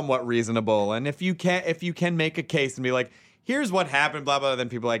are somewhat reasonable. And if you can make a case and be like, here's what happened, blah blah, then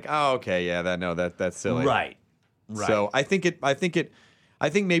people are like, oh, okay, yeah, that's silly. Right. So I think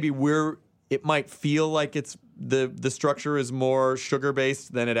maybe it might feel like it's the structure is more sugar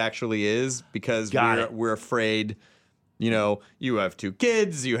based than it actually is, because we're afraid. You have 2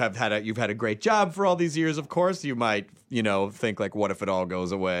 kids. You've had a great job for all these years. Of course, you might think like, what if it all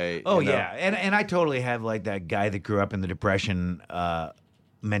goes away? Oh yeah, and I totally have like that guy that grew up in the Depression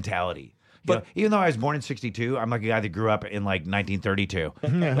mentality. But even though I was born in '62, I'm like a guy that grew up in like 1932,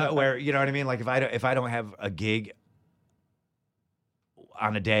 where you know what I mean. Like if I don't have a gig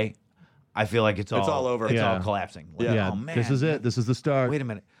on a day, I feel like it's all over. It's Yeah. all collapsing. Like, Yeah. Oh man, This is it. This is the start. Wait a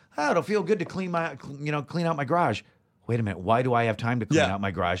minute. Oh, it'll feel good to clean out my garage. Wait a minute. Why do I have time to clean out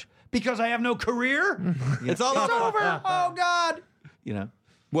my garage? Because I have no career. It's all It's over. over. Oh God.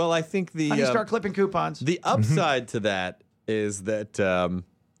 Well, I think How do you start clipping coupons? the upside to that is that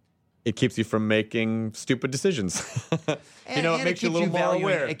it keeps you from making stupid decisions. It makes you a little more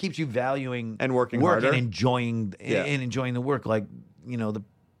aware. It keeps you valuing And working work harder. and enjoying Yeah. the work. Like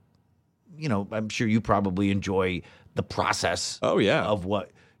I'm sure you probably enjoy the process. Oh, yeah. Of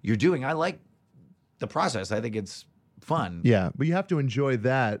what you're doing. I like the process. I think it's fun. Yeah, but you have to enjoy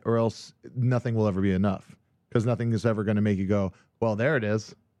that, or else nothing will ever be enough. Because nothing is ever going to make you go, well, there it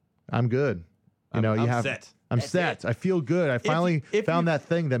is. I'm good. I'm set. I'm That's set. it. I feel good. I finally if found you- that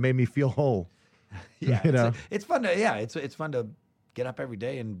thing that made me feel whole. Yeah, it's fun to it's fun to get up every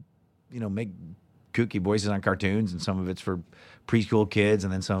day and make kooky voices on cartoons, and some of it's for preschool kids,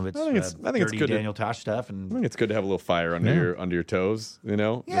 and then some of it's I think it's dirty good to- Daniel Tosh stuff. I And think it's good to have a little fire under your toes, Just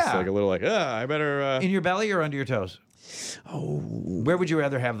Yeah. like a little like, I better. in your belly or under your toes? Oh, where would you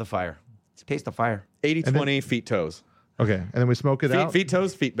rather have the fire? Taste the fire. 80-20 feet toes. Okay, and then we smoke it out. Feet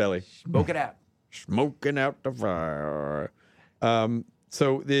toes, feet belly. Smoke it out. Smoking out the fire.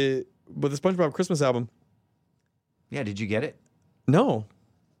 So with the SpongeBob Christmas album, Yeah, did you get it? no,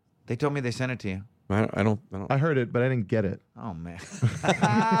 They told me they sent it to you. I don't. I heard it, but I didn't get it. Oh man,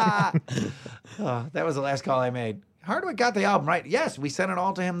 Oh, that was the last call I made. Hardwick got the album right. Yes, we sent it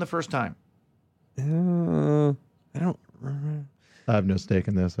all to him the first time. I don't. I have no stake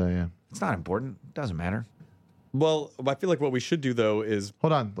in this. Yeah. It's not important. It doesn't matter. Well, I feel like what we should do though is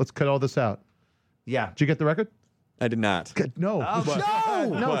Hold on. Let's cut all this out. Yeah. Did you get the record? I did not. No.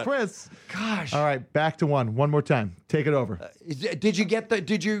 No, What? Chris. Gosh. All right, back to one. One more time. Take it over. Did you get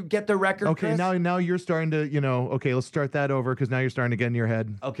the record? Okay, Chris? now you're starting to, okay, let's start that over because now you're starting to get in your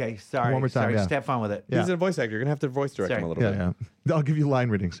head. Okay, sorry. One more time, Sorry, yeah. just have fun with it. Yeah. He's a voice actor. You're going to have to voice direct him a little bit. Yeah. I'll give you line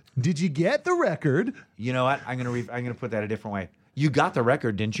readings. Did you get the record? You know what? I'm gonna put that a different way. You got the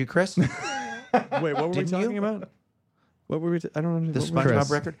record, didn't you, Chris? Wait, what were we Didn't talking you? about? What were we? I don't know. The what were we- SpongeBob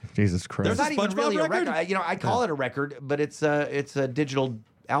Chris. record. Jesus Christ. There's It's not even SpongeBob really a record? record. I call it a record, but it's a digital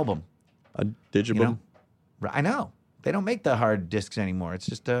album. A digital. You know? I know they don't make the hard discs anymore. It's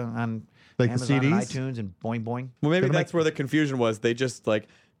just on Like the Amazon and CDs? iTunes and boing boing. Well, maybe They're that's where the confusion was. They just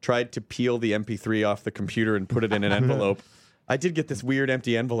tried to peel the MP3 off the computer and put it in an envelope. I did get this weird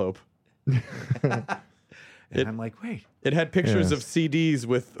empty envelope. And I'm like, wait. It had pictures Yes. of CDs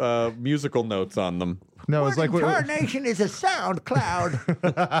with musical notes on them. No, it's like Incarnation is a sound cloud.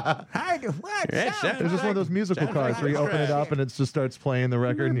 What? there's just one of those musical cards where you open it up and it just starts playing the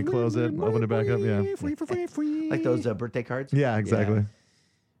record and you close it and open it back up. Yeah. Like those birthday cards. Yeah, exactly.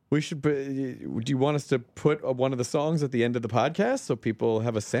 We should. Do you want us to put one of the songs at the end of the podcast so people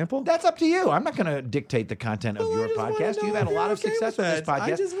have a sample? That's up to you. I'm not going to dictate the content of Well, I your just wanna podcast. know You've if had a you're lot of okay success with with this that.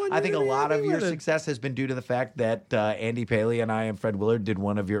 I podcast. just want I you think to a be lot of happy your with it. success has been due to the fact that Andy Paley and I and Fred Willard did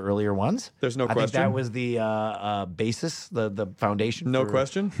one of your earlier ones. There's no I think question. that was the basis, the foundation. No for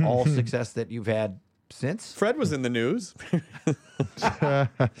question. all success that you've had since. Fred was in the news.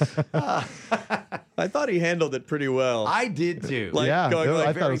 I thought he handled it pretty well. I did too. Like, Yeah, going, I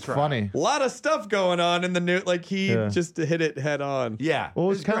thought very it was proud. funny. a lot of stuff going on in the news. Like he Yeah. just hit it head on. yeah. Well, it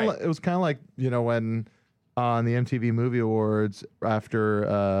was kind great. of it was kind of like when on the MTV Movie Awards after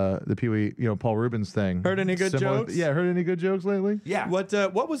the Pee Wee Paul Rubens thing. Heard any good Similar- jokes? Yeah, heard any good jokes lately? Yeah.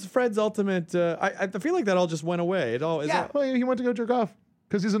 What was Fred's ultimate? I feel like that all just went away. It all is. Yeah. Well, he went to go jerk off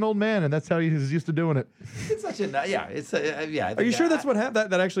because he's an old man and that's how he's used to doing it. It's such a yeah. It's yeah. I Are you think sure that's what happened?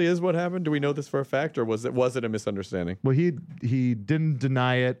 That actually is what happened? Do we know this for a fact, or was it a misunderstanding? Well, he didn't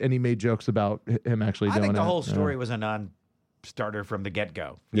deny it and he made jokes about him actually I doing think the it. whole Yeah. story was a non-starter from the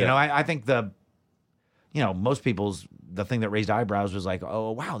get-go. You Yeah. know, I think most people's the thing that raised eyebrows was like,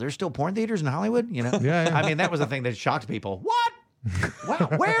 oh wow, there's still porn theaters in Hollywood. You know, Yeah. I mean, that was the thing that shocked people. What? Wow,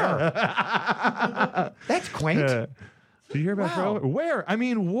 where? That's quaint. Yeah. Did you hear about Wow. Fred? Where? I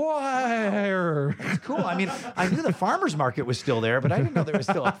mean, where? Cool. I mean, I knew the farmers market was still there, but I didn't know there was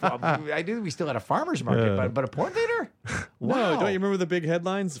still I knew we still had a farmers market, Yeah. but a porn theater? No, Wow. don't you remember the big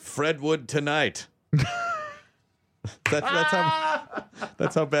headlines? Fredwood tonight.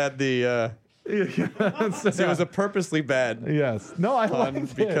 That's how bad the. It was a purposely bad Yes. No, I pun liked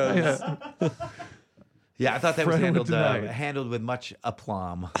it. because Yeah, I thought that was Fredwood tonight. handled with much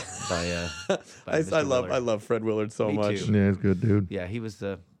aplomb by I Mr. love Willard. Fred Willard so Me much. too. Yeah, it's good, dude. Yeah, he was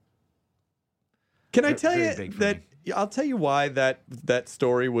the. Can I tell Very you big for that? me. I'll tell you why that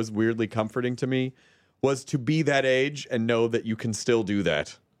story was weirdly comforting to me. Was to be that age and know that you can still do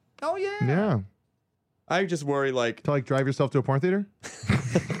that. Oh yeah. Yeah. I just worry like To drive yourself to a porn theater?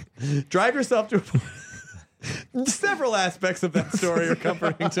 drive yourself to. Several aspects of that story are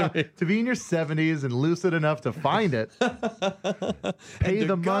comforting to me. To be in your 70s and lucid enough to find it, pay to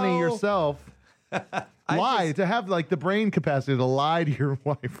the money go. yourself, lie, to have the brain capacity to lie to your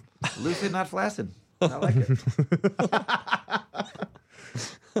wife. Lucid, not flaccid. I like it.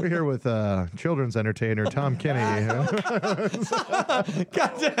 We're here with children's entertainer Tom Kinney. God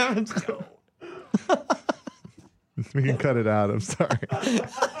damn it. We can cut it out. I'm sorry.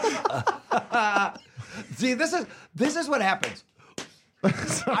 See, this is what happens.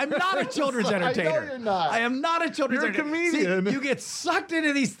 I'm not a children's entertainer. I know you're not. I am not a children's You're a entertainer. comedian. See, you get sucked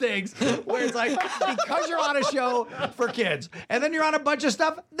into these things where it's like because you're on a show for kids, and then you're on a bunch of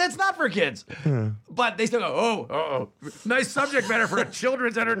stuff that's not for kids. But they still go, nice subject matter for a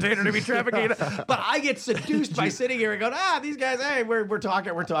children's entertainer to be trafficking. But I get seduced by sitting here and going, these guys, hey, we're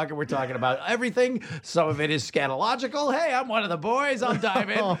talking about everything. Some of it is scatological. Hey, I'm one of the boys. I'll dive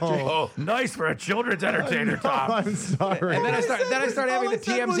in. Oh, nice for a children's entertainer, Tom. I'm sorry. And then I start having all the I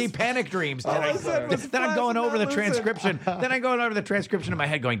said TMZ was- panic dreams. all I said was Then I'm going flash, over the not listen. transcription. Then I'm going over the transcription in my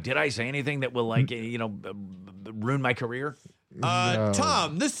head, going, "Did I say anything that will ruin my career?"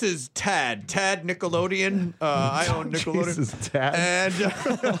 Tom, this is Tad Nickelodeon. I own Nickelodeon. Jesus, Tad. And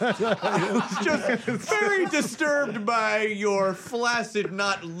I was just very disturbed by your flaccid,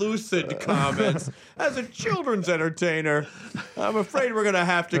 not lucid comments. As a children's entertainer, I'm afraid we're going to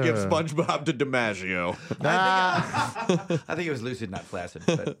have to give SpongeBob to DiMaggio. I think it was lucid, not flaccid.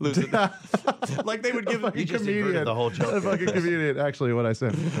 But Lucid. Like they would give. you just inverted the whole joke. A fucking comedian, actually, what I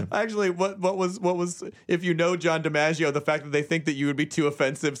said. Actually, what was if you know John DiMaggio, the fact that they they think that you would be too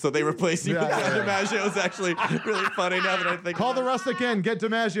offensive, so they replace you with John DiMaggio. Is actually really funny now that I think. Call the rustic in. Get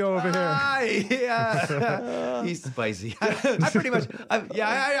DiMaggio over here. Yeah, he's spicy. I pretty much,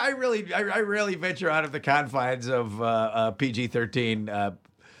 I really venture out of the confines of PG-13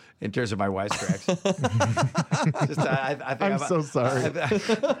 in terms of my wisecracks. I think I'm so sorry.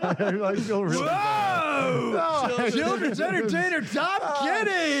 I feel really bad. Children's entertainer Tom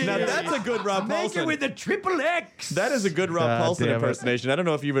Kenny. Now that's a good Rob Make Paulson. it with the triple X. That is a good Rob Paulson damn it. impersonation. I don't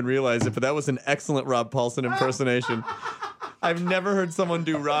know if you even realize it, but that was an excellent Rob Paulson impersonation. I've never heard someone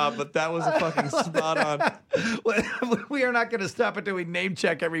do Rob, but that was a fucking spot on. We are not going to stop until we name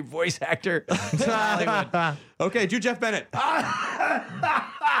check every voice actor in Hollywood. Okay, do Jeff Bennett.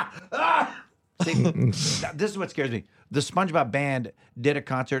 See, this is what scares me. The SpongeBob band did a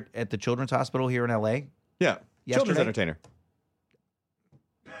concert at the Children's Hospital here in L.A. Yeah, children's Yesterday? entertainer.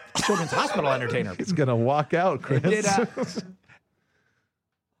 Children's Hospital entertainer. He's gonna walk out, Chris. Did,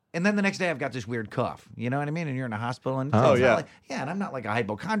 and then the next day I've got this weird cough. You know what I mean? And you're in a hospital. And Oh, it's not yeah. like, and I'm not like a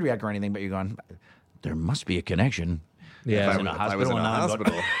hypochondriac or anything, but you're going, there must be a connection. Yeah. If I'm in a If I was in hospital a and I'm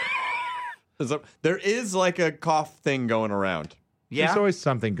hospital. There is like a cough thing going around. Yeah. There's always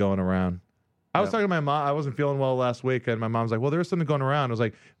something going around. I was talking to my mom. I wasn't feeling well last week, and my mom's like, "Well, there's something going around." I was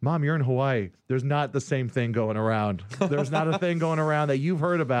like, "Mom, you're in Hawaii. There's not the same thing going around. There's not a thing going around that you've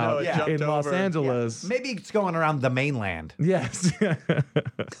heard about No, it in jumped Los over. Angeles." Maybe it's going around the mainland. Yes. There's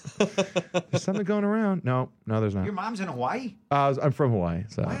something going around. No, there's not. Your mom's in Hawaii? I'm from Hawaii,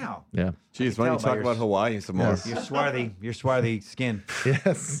 so Wow. yeah. Jeez, why don't you tell by talk your about Hawaii some more? Yes. Your swarthy skin.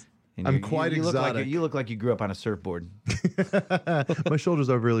 Yes. And I'm you- quite you look like exotic. you look like you grew up on a surfboard. My shoulders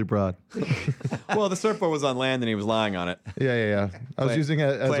are really broad. Well, the surfboard was on land and he was lying on it. Yeah. I was using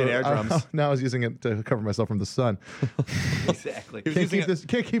it as playing air drums. Now I was using it to cover myself from the sun. Exactly. He was, Can't using keep it, this.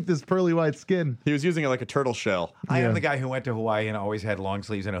 Can't keep this pearly white skin. he was using it like a turtle shell. I Yeah. am the guy who went to Hawaii and always had long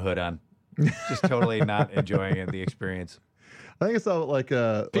sleeves and a hood on. Just totally not enjoying the experience. I think I saw like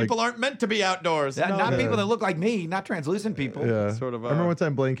People aren't meant to be outdoors. Not people that look like me, not translucent people. Yeah. Sort of, I remember one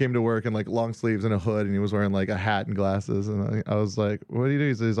time Blaine came to work in like long sleeves and a hood, and he was wearing like a hat and glasses, and I was like, "What do you do?"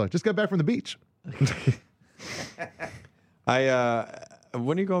 He's like, "Just got back from the beach."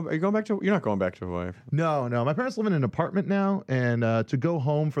 When are you going? Are you going back to? You're not going back to Hawaii. No. My parents live in an apartment now, and to go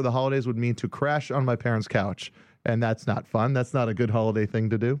home for the holidays would mean to crash on my parents' couch, and that's not fun. That's not a good holiday thing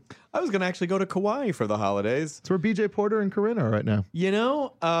to do. I was going to actually go to Kauai for the holidays. It's where BJ Porter and Corinne are right now. You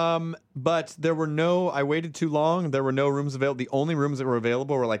know, but there were I waited too long. There were no rooms available. The only rooms that were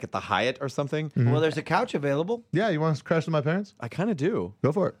available were like at the Hyatt or something. Well, there's a couch available. Yeah, you want to crash with my parents? I kind of do.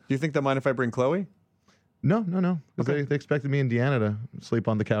 Go for it. Do you think they'll mind if I bring Chloe? No. 'Cause they expected me and Deanna to sleep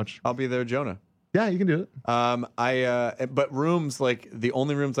on the couch. I'll be there, Jonah. Yeah, you can do it. But rooms, like the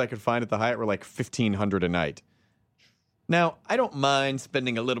only rooms I could find at the Hyatt were like $1,500 a night. Now, I don't mind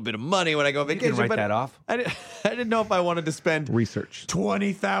spending a little bit of money when I go on You vacation. can write but that off. I didn't know if I wanted to spend Research.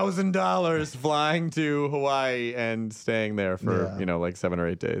 $20,000 flying to Hawaii and staying there for, Yeah. like 7 or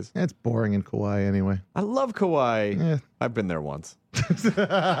 8 days. It's boring in Kauai anyway. I love Kauai. Yeah. I've been there once.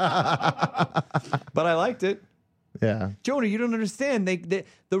 But I liked it. Yeah. Jonah, you don't understand. The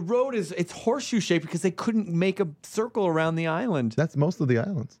road it's horseshoe shaped because they couldn't make a circle around the island. That's most of the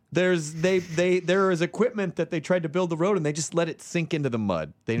islands. There is equipment that they tried to build the road and they just let it sink into the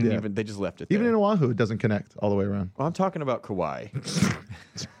mud. They didn't Yeah. even they just left it Even there. in Oahu, it doesn't connect all the way around. Well, I'm talking about Kauai.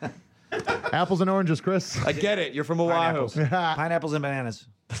 Apples and oranges, Chris. I get it. You're from Oahu. Pineapples. Pineapples and bananas.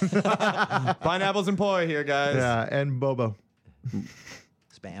 Pineapples and poi here, guys. Yeah, and Bobo.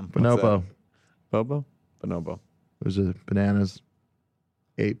 Spam. Bonobo. Bobo? Bonobo. Those are bananas.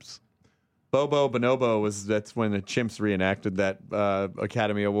 Apes. Bobo Bonobo that's when the Chimps reenacted that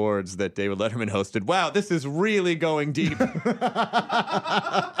Academy Awards that David Letterman hosted. Wow, this is really going deep.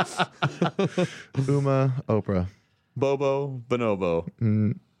 Uma, Oprah. Bobo Bonobo.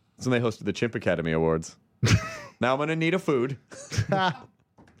 That's when they hosted the Chimp Academy Awards. Now I'm going to need a food.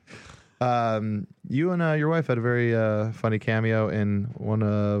 You and your wife had a very funny cameo in one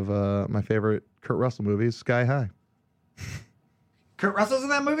of my favorite Kurt Russell movies, Sky High. Kurt Russell's in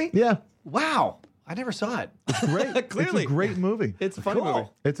that movie? Yeah, Wow. I never saw it. great. Clearly. It's a great movie. It's a funny movie.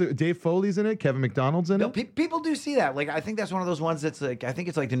 It's Dave Foley's in it. Kevin McDonald's in No, it. people do see that. Like, I think that's one of those ones that's like, I think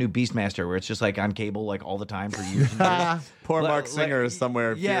it's like the new Beastmaster, where it's just like on cable, like all the time for years and years. Poor Mark Like- Singer is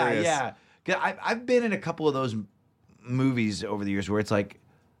somewhere Yeah, furious. yeah. 'Cause I've been in a couple of those movies over the years where it's like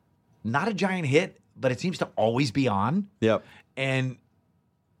not a giant hit, but it seems to always be on. Yep. And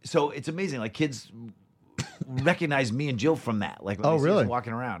so it's amazing. Like, kids recognize me and Jill from that. Like, when Oh, they see really? us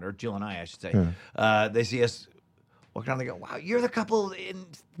walking around, or Jill and I should say. They see us walking around, they go, wow, you're the couple in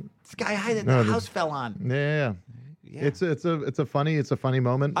Sky High that the house fell on. Yeah. It's a funny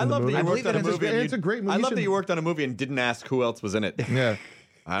moment. I in the love that movie. you worked on a it's a- movie. and it's a great movie. I You love that should- you worked on a movie and didn't ask who else was in it. Yeah.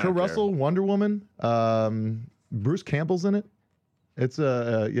 I Kurt don't care. Russell, Wonder Woman. Bruce Campbell's in it. It's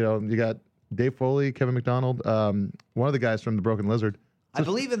you got Dave Foley, Kevin McDonald, one of the guys from The Broken Lizard. I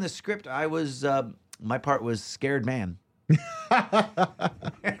believe in the script I was my part was scared man.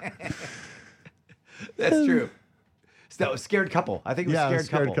 That's true. So, scared couple. I think it was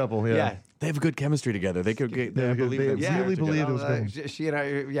scared couple. Yeah. They have good chemistry together. They could get. Yeah, I believe they them. really believe it was Well, good. she and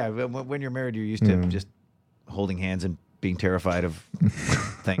I, when you're married, you're used to just holding hands and being terrified of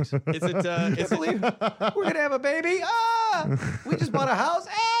things. Is it? Is it We're gonna have a baby. Ah, we just bought a house.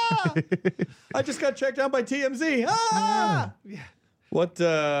 Ah, I just got checked out by TMZ. Ah! What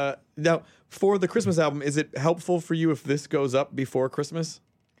now for the Christmas album? Is it helpful for you if this goes up before Christmas?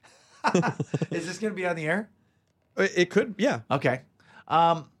 is this gonna be on the air? It could, yeah. Okay.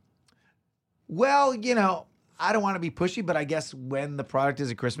 Well, I don't want to be pushy, but I guess when the product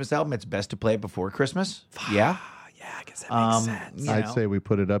is a Christmas album, it's best to play it before Christmas. Yeah. Yeah, I guess that makes sense. You I'd know. say we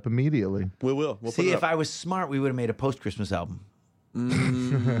put it up immediately. We will. We'll See, put it if up. I was smart, we would have made a post-Christmas album.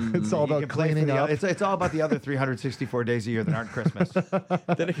 It's all You about can play for cleaning up. It's all about the other 364 days a year that aren't Christmas.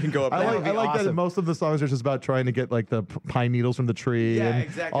 Then it can go up. I there. like, I like that awesome. most of the songs are just about trying to get like the pine needles from the tree Yeah, and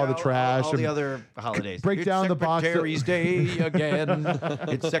exactly. all the trash. all the and other holidays. break It's down the box that- Secretary's Day again.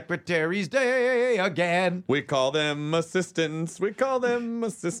 It's Secretary's Day again. We call them assistants. We call them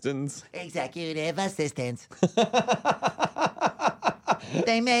assistants. Executive assistants.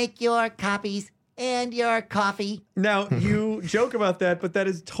 They make your copies and your coffee. Now you joke about that, but that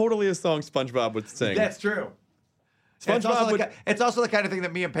is totally a song SpongeBob would sing. That's true. SpongeBob would. It's also the kind of thing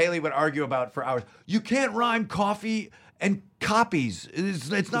that me and Paley would argue about for hours. You can't rhyme coffee and copies. It's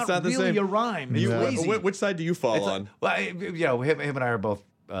not not the really same. a rhyme. It's You, lazy. which side do you fall It's on? well, him and I are both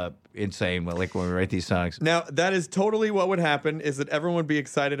insane. Well, like when we write these songs. Now that is totally what would happen. Is that everyone would be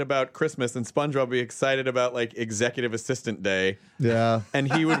excited about Christmas and SpongeBob would be excited about like Executive Assistant Day, Yeah. and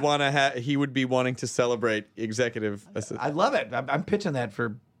he would want to he would be wanting to celebrate Executive Assistant. I love it. I'm pitching that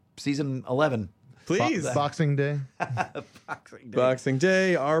for season 11. Please, Boxing Day. Boxing Day. Boxing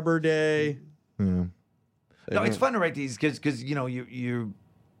Day, Arbor Day. Yeah. No, it's fun to write these because you're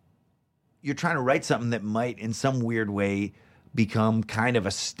trying to write something that might, in some weird way, become kind of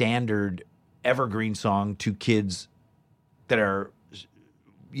a standard evergreen song to kids that are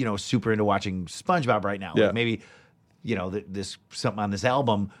super into watching SpongeBob right now. Yeah. Like maybe this something on this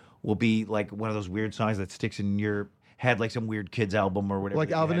album will be like one of those weird songs that sticks in your head, like some weird kids album or whatever. Like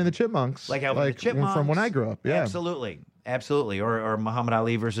that you Alvin had. and the Chipmunks. Like Alvin and the Chipmunks. From when I grew up. Yeah. Absolutely. Or Muhammad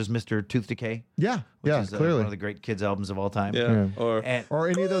Ali versus Mr. Tooth Decay. Yeah. Which Yeah. is Clearly. one of the great kids albums of all time. Yeah. Yeah. Or Or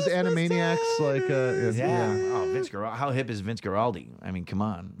any of those Animaniacs. Like, Yeah. Oh, Vince Guaraldi. How hip is Vince Guaraldi? I mean, come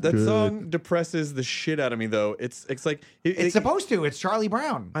on. that Good. song depresses the shit out of me though. It's like It's supposed to. It's Charlie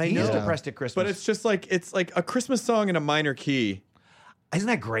Brown. I He is know. depressed at Christmas. but it's just like it's like a Christmas song in a minor key. Isn't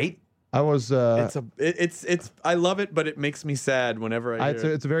that great? I was. It's I love it, but it makes me sad whenever I hear it.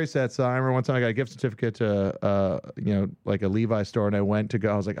 It's a very sad song. I remember one time I got a gift certificate to, like a Levi's store, and I went to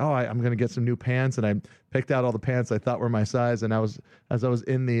go. I was like, oh, I'm gonna get some new pants, and I picked out all the pants I thought were my size. And as I was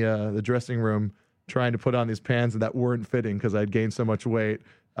in the dressing room trying to put on these pants that weren't fitting because I'd gained so much weight.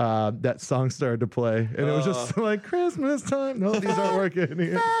 That song started to play, and it was just like Christmas time. No, these aren't working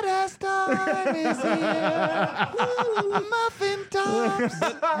here. Saddest time is here. Muffin tops.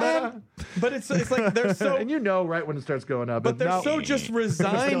 But it's like they're so And right when it starts going up. but they're so just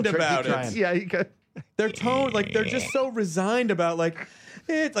resigned Still about keep it. trying. Yeah, you got. Their tone, like they're just so resigned about like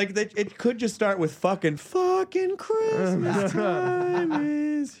it could just start with fucking Christmas time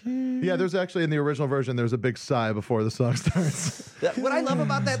is here. Yeah, there's actually in the original version there's a big sigh before the song starts. What I love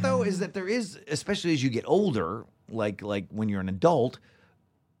about that though is that there is, especially as you get older, like when you're an adult,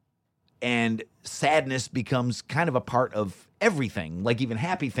 and sadness becomes kind of a part of everything. Like even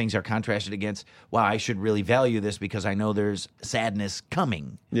happy things are contrasted against, wow, I should really value this because I know there's sadness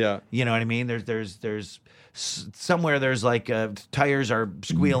coming. Yeah. You know what I mean? There's somewhere there's like tires are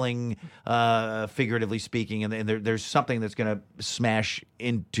squealing, figuratively speaking, and there's something that's going to smash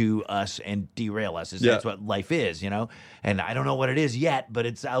into us and derail us. That's what life is, And I don't know what it is yet, but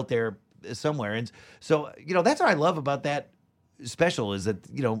it's out there somewhere. And so, that's what I love about that special is that,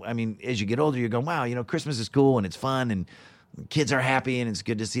 as you get older, you're going, wow, Christmas is cool and it's fun and kids are happy and it's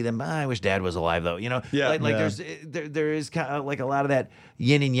good to see them. I wish Dad was alive though, Yeah. Like Yeah. there is kind of like a lot of that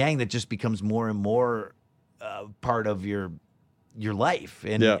yin and yang that just becomes more and more part of your life.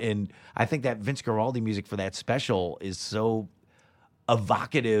 And I think that Vince Guaraldi music for that special is so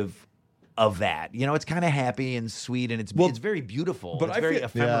evocative of that. You know, it's kind of happy and sweet, and it's very beautiful. but It's I very feel-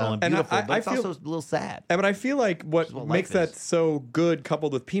 ephemeral and And beautiful, I but it's feel- also a little sad. But I feel like what what makes life that is. so good,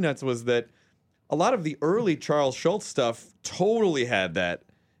 coupled with Peanuts, was that a lot of the early Charles Schultz stuff totally had that,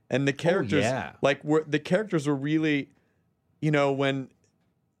 and the characters, yeah. the characters were really, when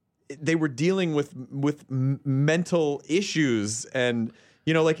they were dealing with mental issues and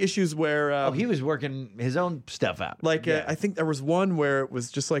issues where He was working his own stuff out. I think there was one where it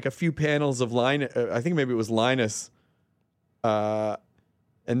was just like a few panels of I think maybe it was Linus, and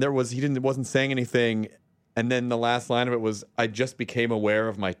he wasn't saying anything, and then the last line of it was, "I just became aware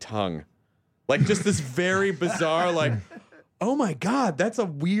of my tongue," like just this very bizarre, like, oh my God, that's a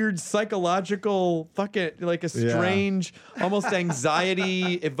weird psychological fucking like a strange, almost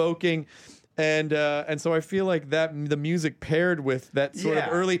anxiety evoking. And so I feel like that the music paired with that sort of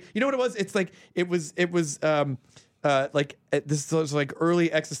early, you know what it was? It's like it was this was like early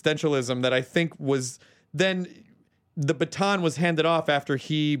existentialism that I think was then the baton was handed off after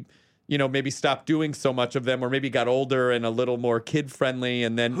he, maybe stopped doing so much of them, or maybe got older and a little more kid friendly,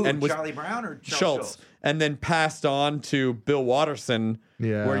 and then was Charlie Brown or Schultz, and then passed on to Bill Watterson,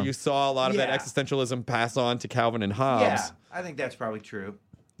 Yeah. where you saw a lot of that Yeah. existentialism pass on to Calvin and Hobbes. Yeah, I think that's probably true.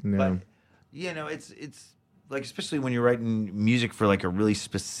 Yeah. But it's like, especially when you're writing music for like a really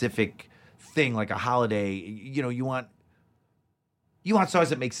specific thing, like a holiday. You want songs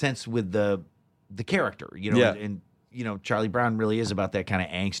that make sense with the character. Yeah. And Charlie Brown really is about that kind of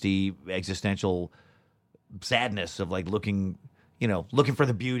angsty, existential sadness of like looking for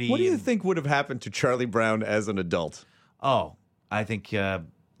the beauty. What do you and- think would have happened to Charlie Brown as an adult? Oh, I think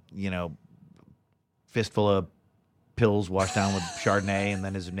fistful of pills washed down with Chardonnay, and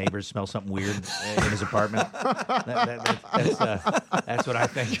then his neighbors smell something weird in his apartment. That's what I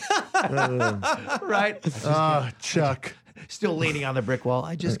think. Right? Chuck. Still leaning on the brick wall.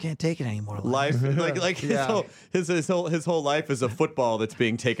 I just can't take it anymore. Life, like his whole life is a football that's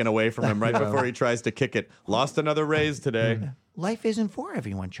being taken away from him right before he tries to kick it. Lost another raise today. Life isn't for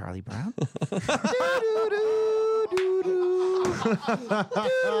everyone, Charlie Brown.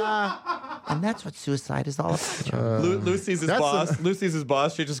 And that's what suicide is all about. Lucy's his boss. Lucy's his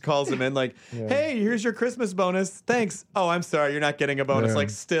boss. She just calls him in like, "Hey, here's your Christmas bonus. Thanks. Oh, I'm sorry, you're not getting a bonus." Yeah. Like,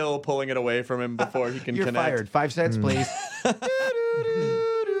 still pulling it away from him before he can You're connect. fired. 5 cents, please.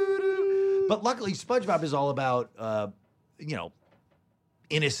 But luckily, SpongeBob is all about,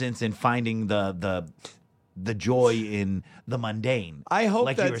 innocence and finding the joy in the mundane. I hope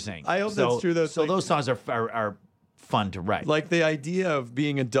like you that's- were saying. I hope that's true, though. So Like- those songs are fun to write. Like the idea of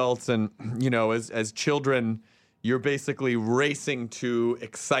being adults and, as children, you're basically racing to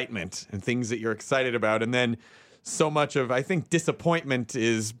excitement and things that you're excited about. And then so much of, I think, disappointment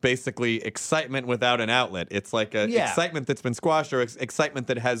is basically excitement without an outlet. It's like a excitement that's been squashed, or excitement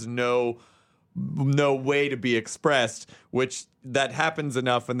that has no way to be expressed, which that happens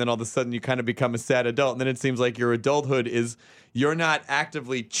enough, and then all of a sudden you kind of become a sad adult. And then it seems like your adulthood is, you're not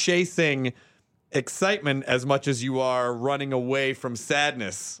actively chasing excitement as much as you are running away from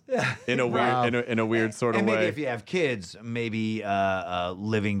sadness in a weird in a weird sort of and maybe way. if you have kids, maybe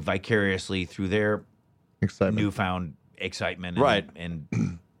living vicariously through their Excitement. newfound excitement, and, Right. and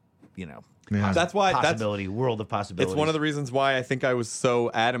That's why possibility, world of possibilities. it's one of the reasons why I think I was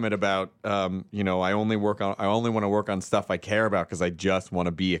so adamant about I only want to work on stuff I care about, because I just want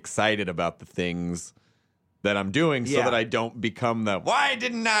to be excited about the things that I'm doing, so Yeah. that I don't become the "why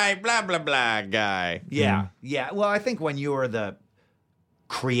didn't I blah blah blah" guy. Yeah, yeah. Well, I think when you're the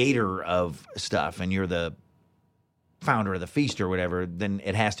creator of stuff and you're the founder of the feast or whatever, then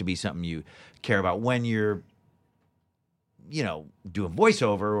it has to be something you care about. When you're, doing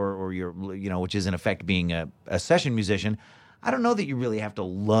voiceover or you're, which is in effect being a session musician, I don't know that you really have to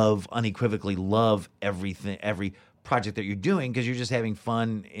unequivocally love everything, every project that you're doing, because you're just having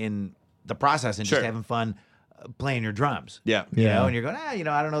fun in the process and Sure. just having fun playing your drums. Yeah. You Yeah. know, and you're going, I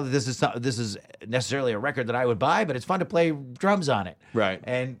don't know that this is necessarily a record that I would buy, but it's fun to play drums on it. Right.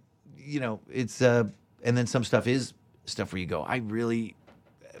 And, it's, and then some stuff is stuff where you go, I really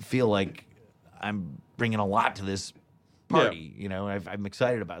feel like I'm bringing a lot to this party. I'm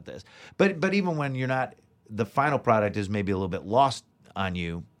excited about this. But even when you're not, the final product is maybe a little bit lost on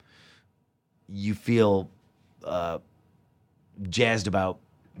you, you feel jazzed about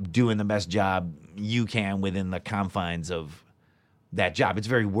doing the best job you can within the confines of that job. It's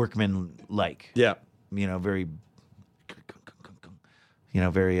very workman-like. Yeah. Very,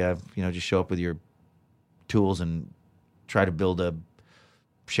 very, just show up with your tools and try to build a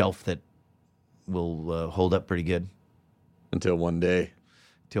shelf that will hold up pretty good Until one day,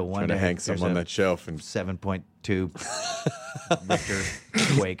 till one trying day to hang there's some on a that shelf and 7.2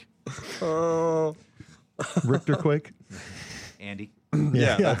 Richter quake. Oh. Richter quake. Andy.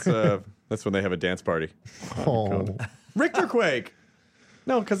 Yeah, that's when they have a dance party. Oh. Richter Quake.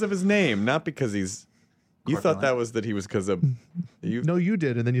 No, because of his name, not because he's. You thought that was that he was because of. You. No, you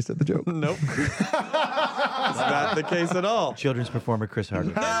did, and then you said the joke. Nope. It's not the case at all. Children's performer Chris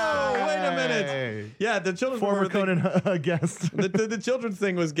Hardwick. No, wait a minute. Hey. Yeah, the children's Former performer thing- Conan guest. The children's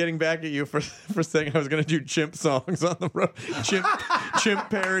thing was getting back at you for saying I was going to do chimp songs on the road, chimp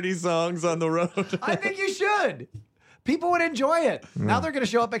parody songs on the road. I think you should. People would enjoy it. Now they're going to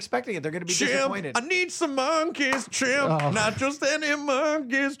show up expecting it. They're going to be disappointed. I need some monkeys, chimp, not just any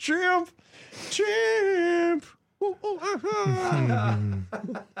monkeys, chimp, chimp. Ooh, ooh, uh-huh.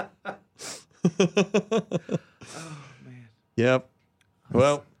 Yep.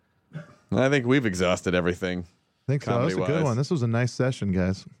 Well, I think we've exhausted everything. I think so. That was a good Comedy-wise. one. This was a nice session,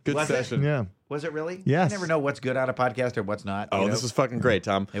 guys. Good Was it? session. Yeah. Was it really? Yes. I never know what's good on a podcast or what's not. Oh, you know? this was fucking great,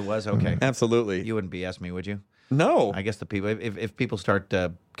 Tom. It was? Okay. Absolutely. You wouldn't BS me, would you? No. I guess the people, if people start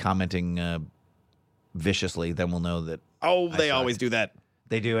commenting viciously, then we'll know that Oh, they suck. always do that.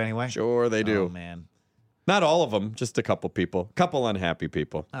 they do anyway. Sure, they do. Oh, man. Not all of them, just a couple people. Couple unhappy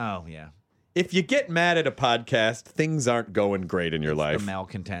people. Oh, yeah. If you get mad at a podcast, things aren't going great in your The life.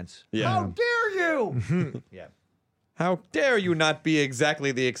 malcontents. Yeah. How dare you? Yeah. How dare you not be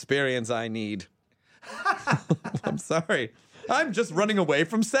exactly the experience I need? I'm sorry. I'm just running away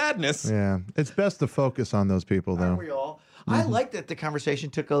from sadness. Yeah. It's best to focus on those people, though. We all. I like that the conversation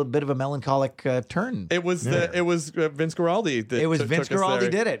took a bit of a melancholic turn. It was Vince Guaraldi. That It was took Vince us Guaraldi there.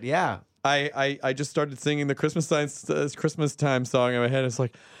 did it. Yeah. I just started singing the Christmas time song in my head. It's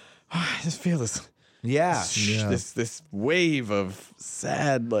like, I just feel this Yeah. this wave of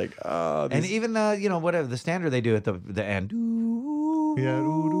sad, like, oh, And these- even whatever the standard they do at the end. Yeah.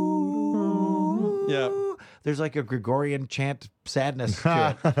 yeah. There's like a Gregorian chant sadness to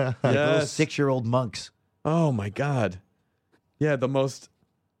it. Like little Yes. 6-year-old monks. Oh my God. Yeah, the most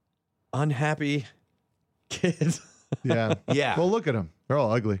unhappy kid. Yeah. Yeah. Well, look at them. They're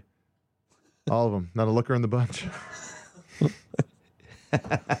all ugly. All of them. Not a looker in the bunch.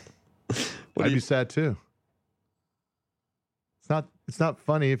 I'd be sad too. It's not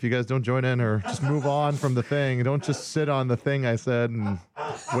funny if you guys don't join in or just move on from the thing. Don't just sit on the thing I said and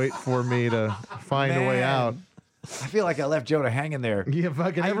wait for me to find a way Man. out. I feel like I left Jonah hanging there. Yeah,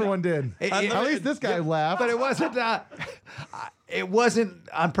 fucking everyone did. At least this guy laughed. But it wasn't. It wasn't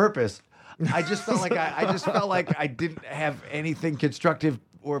on purpose. I just felt like I didn't have anything constructive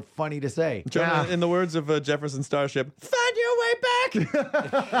or funny to say. Jonah, in the words of Jefferson Starship, find your way back.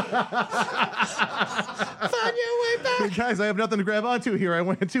 Find your way back. Hey, guys, I have nothing to grab onto here. I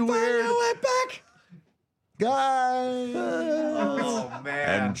went too weird. Find your way back. Guys. Oh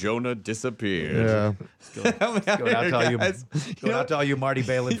man! And Jonah disappeared. Yeah. Going out to all you, Guys, going out to all you Marty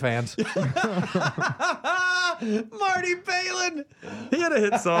Balin fans. Marty Balin. He had a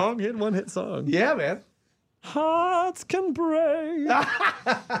hit song. He had one hit song. Yeah, man. Hearts can break,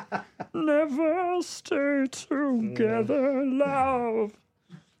 never stay together. Love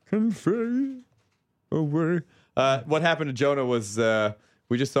can fade away. What happened to Jonah was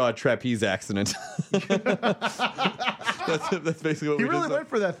we just saw a trapeze accident. That's basically what He we really just saw. went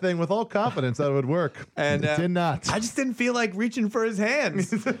for that thing with all confidence that it would work. And it did not. I just didn't feel like reaching for his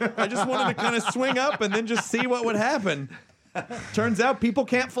hands. I just wanted to kind of swing up and then just see what would happen. Turns out people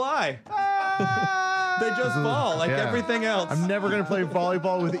can't fly. They just fall like Yeah. everything else. I'm never going to play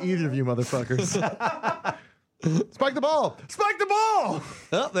volleyball with either of you motherfuckers. Spike the ball! Spike the ball!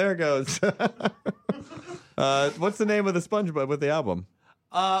 Oh, there it goes. What's the name of the SpongeBob with the album?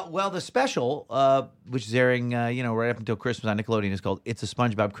 Well, the special, which is airing, right up until Christmas on Nickelodeon, is called "It's a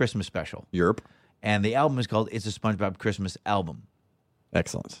SpongeBob Christmas Special," Europe. and the album is called "It's a SpongeBob Christmas Album."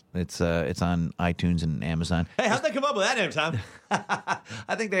 Excellent. It's on iTunes and Amazon. Hey, how'd they come up with that name, Tom?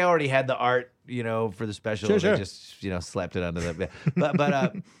 I think they already had the art, for the special. Sure, They sure. just, slapped it onto the.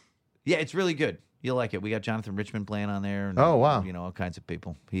 But yeah, it's really good. You'll like it. We got Jonathan Richman playing on there. And, Oh, wow. all kinds of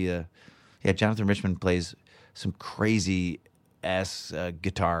people. Jonathan Richman plays some crazy ass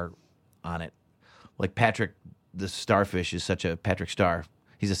guitar on it. Like Patrick, the starfish is such a Patrick Star.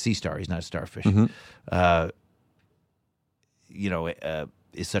 He's a sea star. He's not a starfish.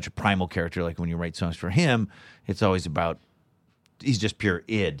 Is such a primal character. Like when you write songs for him, it's always about he's just pure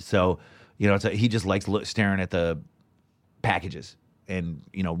id. So he just likes staring at the packages and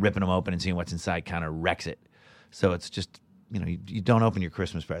ripping them open and seeing what's inside. Kind of wrecks it. So it's just you don't open your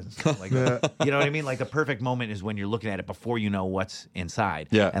Christmas presents. Like, you know what I mean? Like the perfect moment is when you're looking at it before you know what's inside.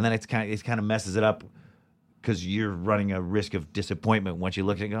 Yeah. And then it kind of messes it up because you're running a risk of disappointment once you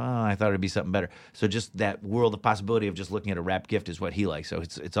look at it and go, oh, I thought it'd be something better. So just that world of possibility of just looking at a rap gift is what he likes. So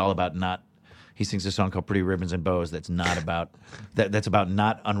it's all about not. He sings a song called "Pretty Ribbons and Bows" that's not about that's about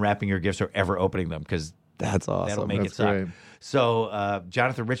not unwrapping your gifts or ever opening them, because That's awesome. that'll make That's it suck. great. So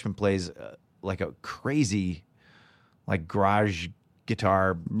Jonathan Richman plays like a crazy, like garage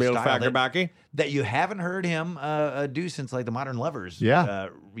guitar Bill style Fagerbakke. that you haven't heard him do since like the Modern Lovers. Yeah.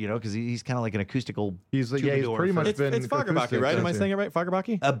 Because he's kind of like an acoustical. He's troubadour pretty much for- It's been Fagerbakke, acoustic, right? Am I hasn't he? saying it right?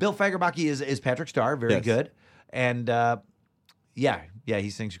 Fagerbakke? Bill Fagerbakke is Patrick Starr, very Yes. good, and yeah, he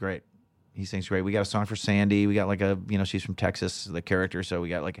sings great. He sings great. We got a song for Sandy. We got like she's from Texas, the character, so we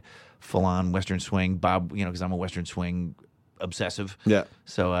got like full on Western swing. Bob, because I'm a Western swing obsessive. Yeah.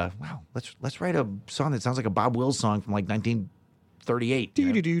 So wow, let's write a song that sounds like a Bob Wills song from like 1938.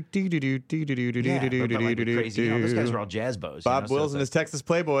 you know? Yeah, but like crazy. Those guys were all jazz bows. Bob so Wills it's and like- his Texas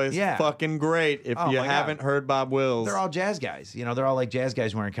Playboys. Yeah. Fucking great. If Oh, you my God. haven't heard Bob Wills. They're all jazz guys. They're all like jazz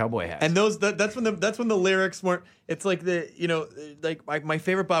guys wearing cowboy hats. And that's when the lyrics weren't. It's like my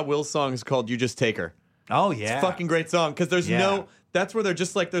favorite Bob Wills song is called "You Just Take Her." oh yeah, It's a fucking great song because there's Yeah. no. That's where they're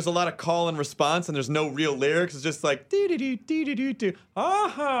just like there's a lot of call and response and there's no real lyrics. It's just like dee dee dee dee dee dee dee. You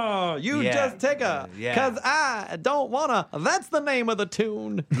Yeah. just take her Yeah. because I don't wanna. That's the name of the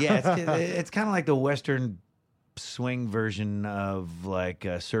tune. Yeah, it's kind of like the Western swing version of like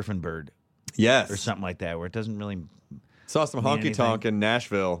Surfing Bird Yes. or something like that, where it doesn't really. Saw some mean honky tonk in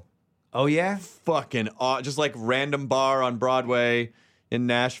Nashville. Oh yeah, Fucking just like random bar on Broadway in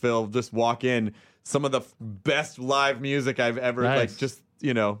Nashville. Just walk in. Some of the best live music I've ever Nice. like. Just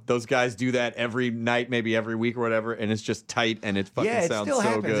those guys do that every night, maybe every week or whatever, and it's just tight and it fucking yeah, it sounds still so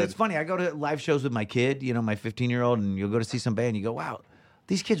happens. good. It's funny. I go to live shows with my kid, my 15-year-old, and you'll go to see some band. You go, wow,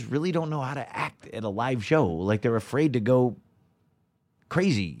 these kids really don't know how to act at a live show. Like they're afraid to go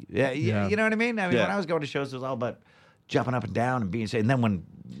crazy. Yeah. You know what I mean? I mean, Yeah. when I was going to shows, it was all about jumping up and down and being safe. And then when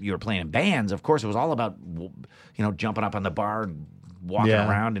you were playing in bands, of course, it was all about jumping up on the bar and walking Yeah.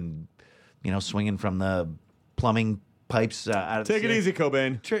 around and swinging from the plumbing pipes out of the Take it ceiling. easy,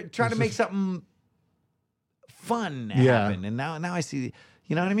 Cobain. Try to make something fun Yeah. happen. And now I see,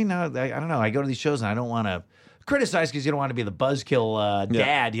 you know what I mean? Now I don't know. I go to these shows and I don't want to criticize because you don't want to be the buzzkill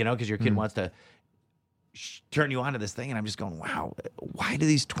dad, because your kid wants to turn you on to this thing. And I'm just going, wow, why do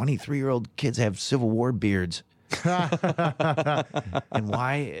these 23-year-old kids have Civil War beards? And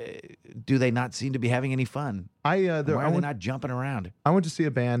why do they not seem to be having any fun? I Why are they not jumping around? I went to see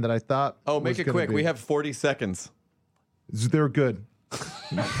a band that I thought. Oh, make was it gonna quick. be- We have 40 seconds. They're good.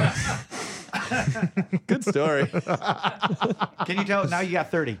 Good story. Can you tell? Now you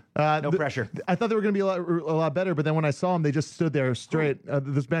got 30. No pressure. I thought they were going to be a lot better, but then when I saw them, they just stood there straight.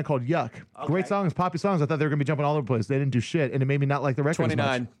 This band called Yuck. Great songs, poppy songs. I thought they were going to be jumping all over the place. They didn't do shit, and it made me not like the record as much.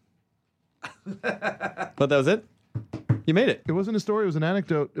 29. But that was it? You made it. It wasn't a story. It was an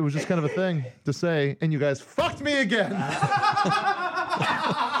anecdote. It was just kind of a thing to say, and you guys fucked me again.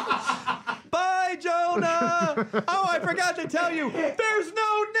 Bye, Jonah. Oh, I forgot to tell you, there's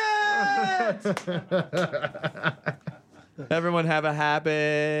no net. Everyone have a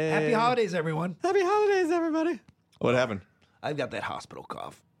Happy holidays, everyone. Happy holidays, everybody. What happened? I've got that hospital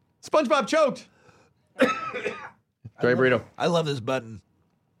cough. SpongeBob choked. Great burrito. I love this button.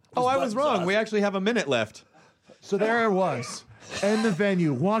 Oh, I was wrong. We actually have a minute left. So there it was. In the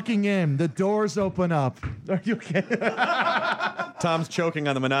venue, walking in, the doors open up. Are you okay? Tom's choking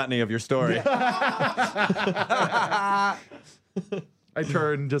on the monotony of your story. I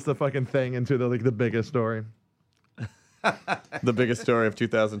turned just the fucking thing into the biggest story. The biggest story of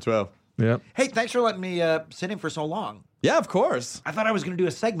 2012. Yep. Hey, thanks for letting me sit in for so long. Yeah, of course. I thought I was going to do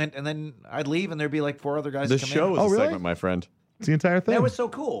a segment and then I'd leave and there'd be like 4 other guys. The to come show in. is Oh, a really? segment, my friend. It's the entire thing. That was so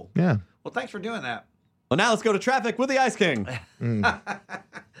cool. Yeah. Well, thanks for doing that. Well, now let's go to traffic with the Ice King.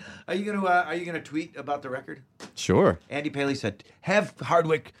 Are you gonna tweet about the record? Sure. Andy Paley said, "Have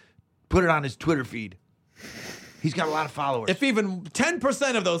Hardwick put it on his Twitter feed. He's got a lot of followers." If even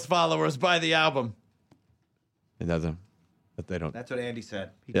 10% of those followers buy the album, it doesn't. But they don't. That's what Andy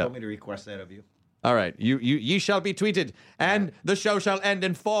said. He Yeah. told me to request that of you. All right, ye shall be tweeted, and the show shall end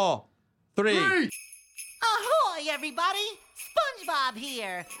in 4, 3. Ahoy, everybody! SpongeBob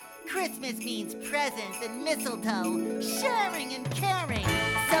here. Christmas means presents and mistletoe, sharing and caring.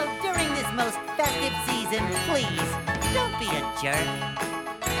 So during this most festive season, please, don't be a jerk.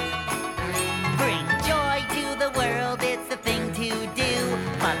 Bring joy to the world, it's the thing to do.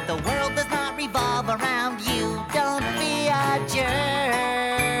 But the world does not revolve around you. Don't be a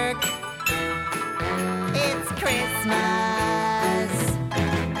jerk. It's Christmas.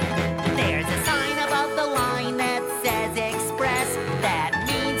 There's a sign above the line that says express. That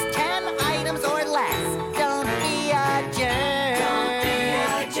means 10 items or less. Don't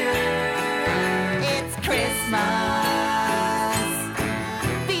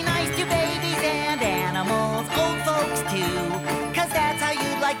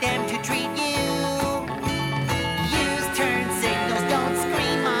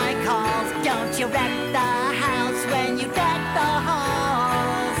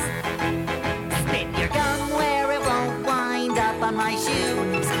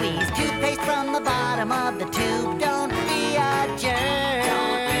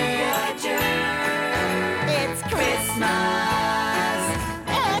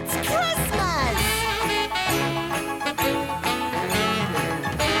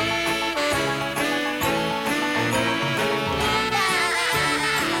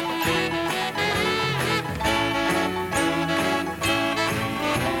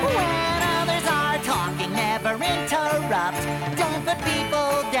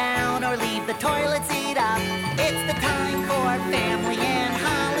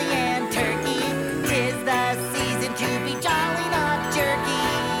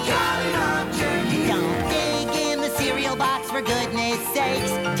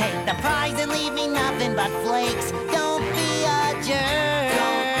lies and leave me nothing but flakes. Don't be a jerk.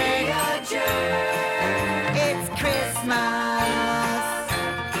 Don't be a jerk. It's Christmas.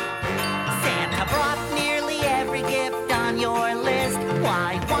 Santa brought nearly every gift on your list. Why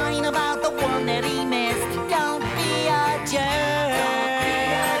whine about the one that he missed? Don't be a jerk. Don't be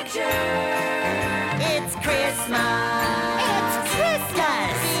a jerk. It's Christmas. It's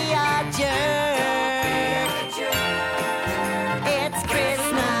Christmas. Don't be a jerk. It's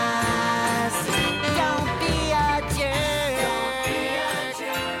Christmas. Don't be a jerk. Don't be a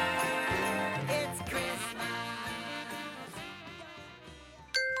jerk. It's Christmas.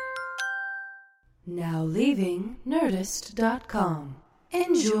 Now leaving Nerdist.com.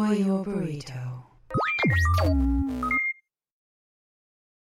 Enjoy your burrito.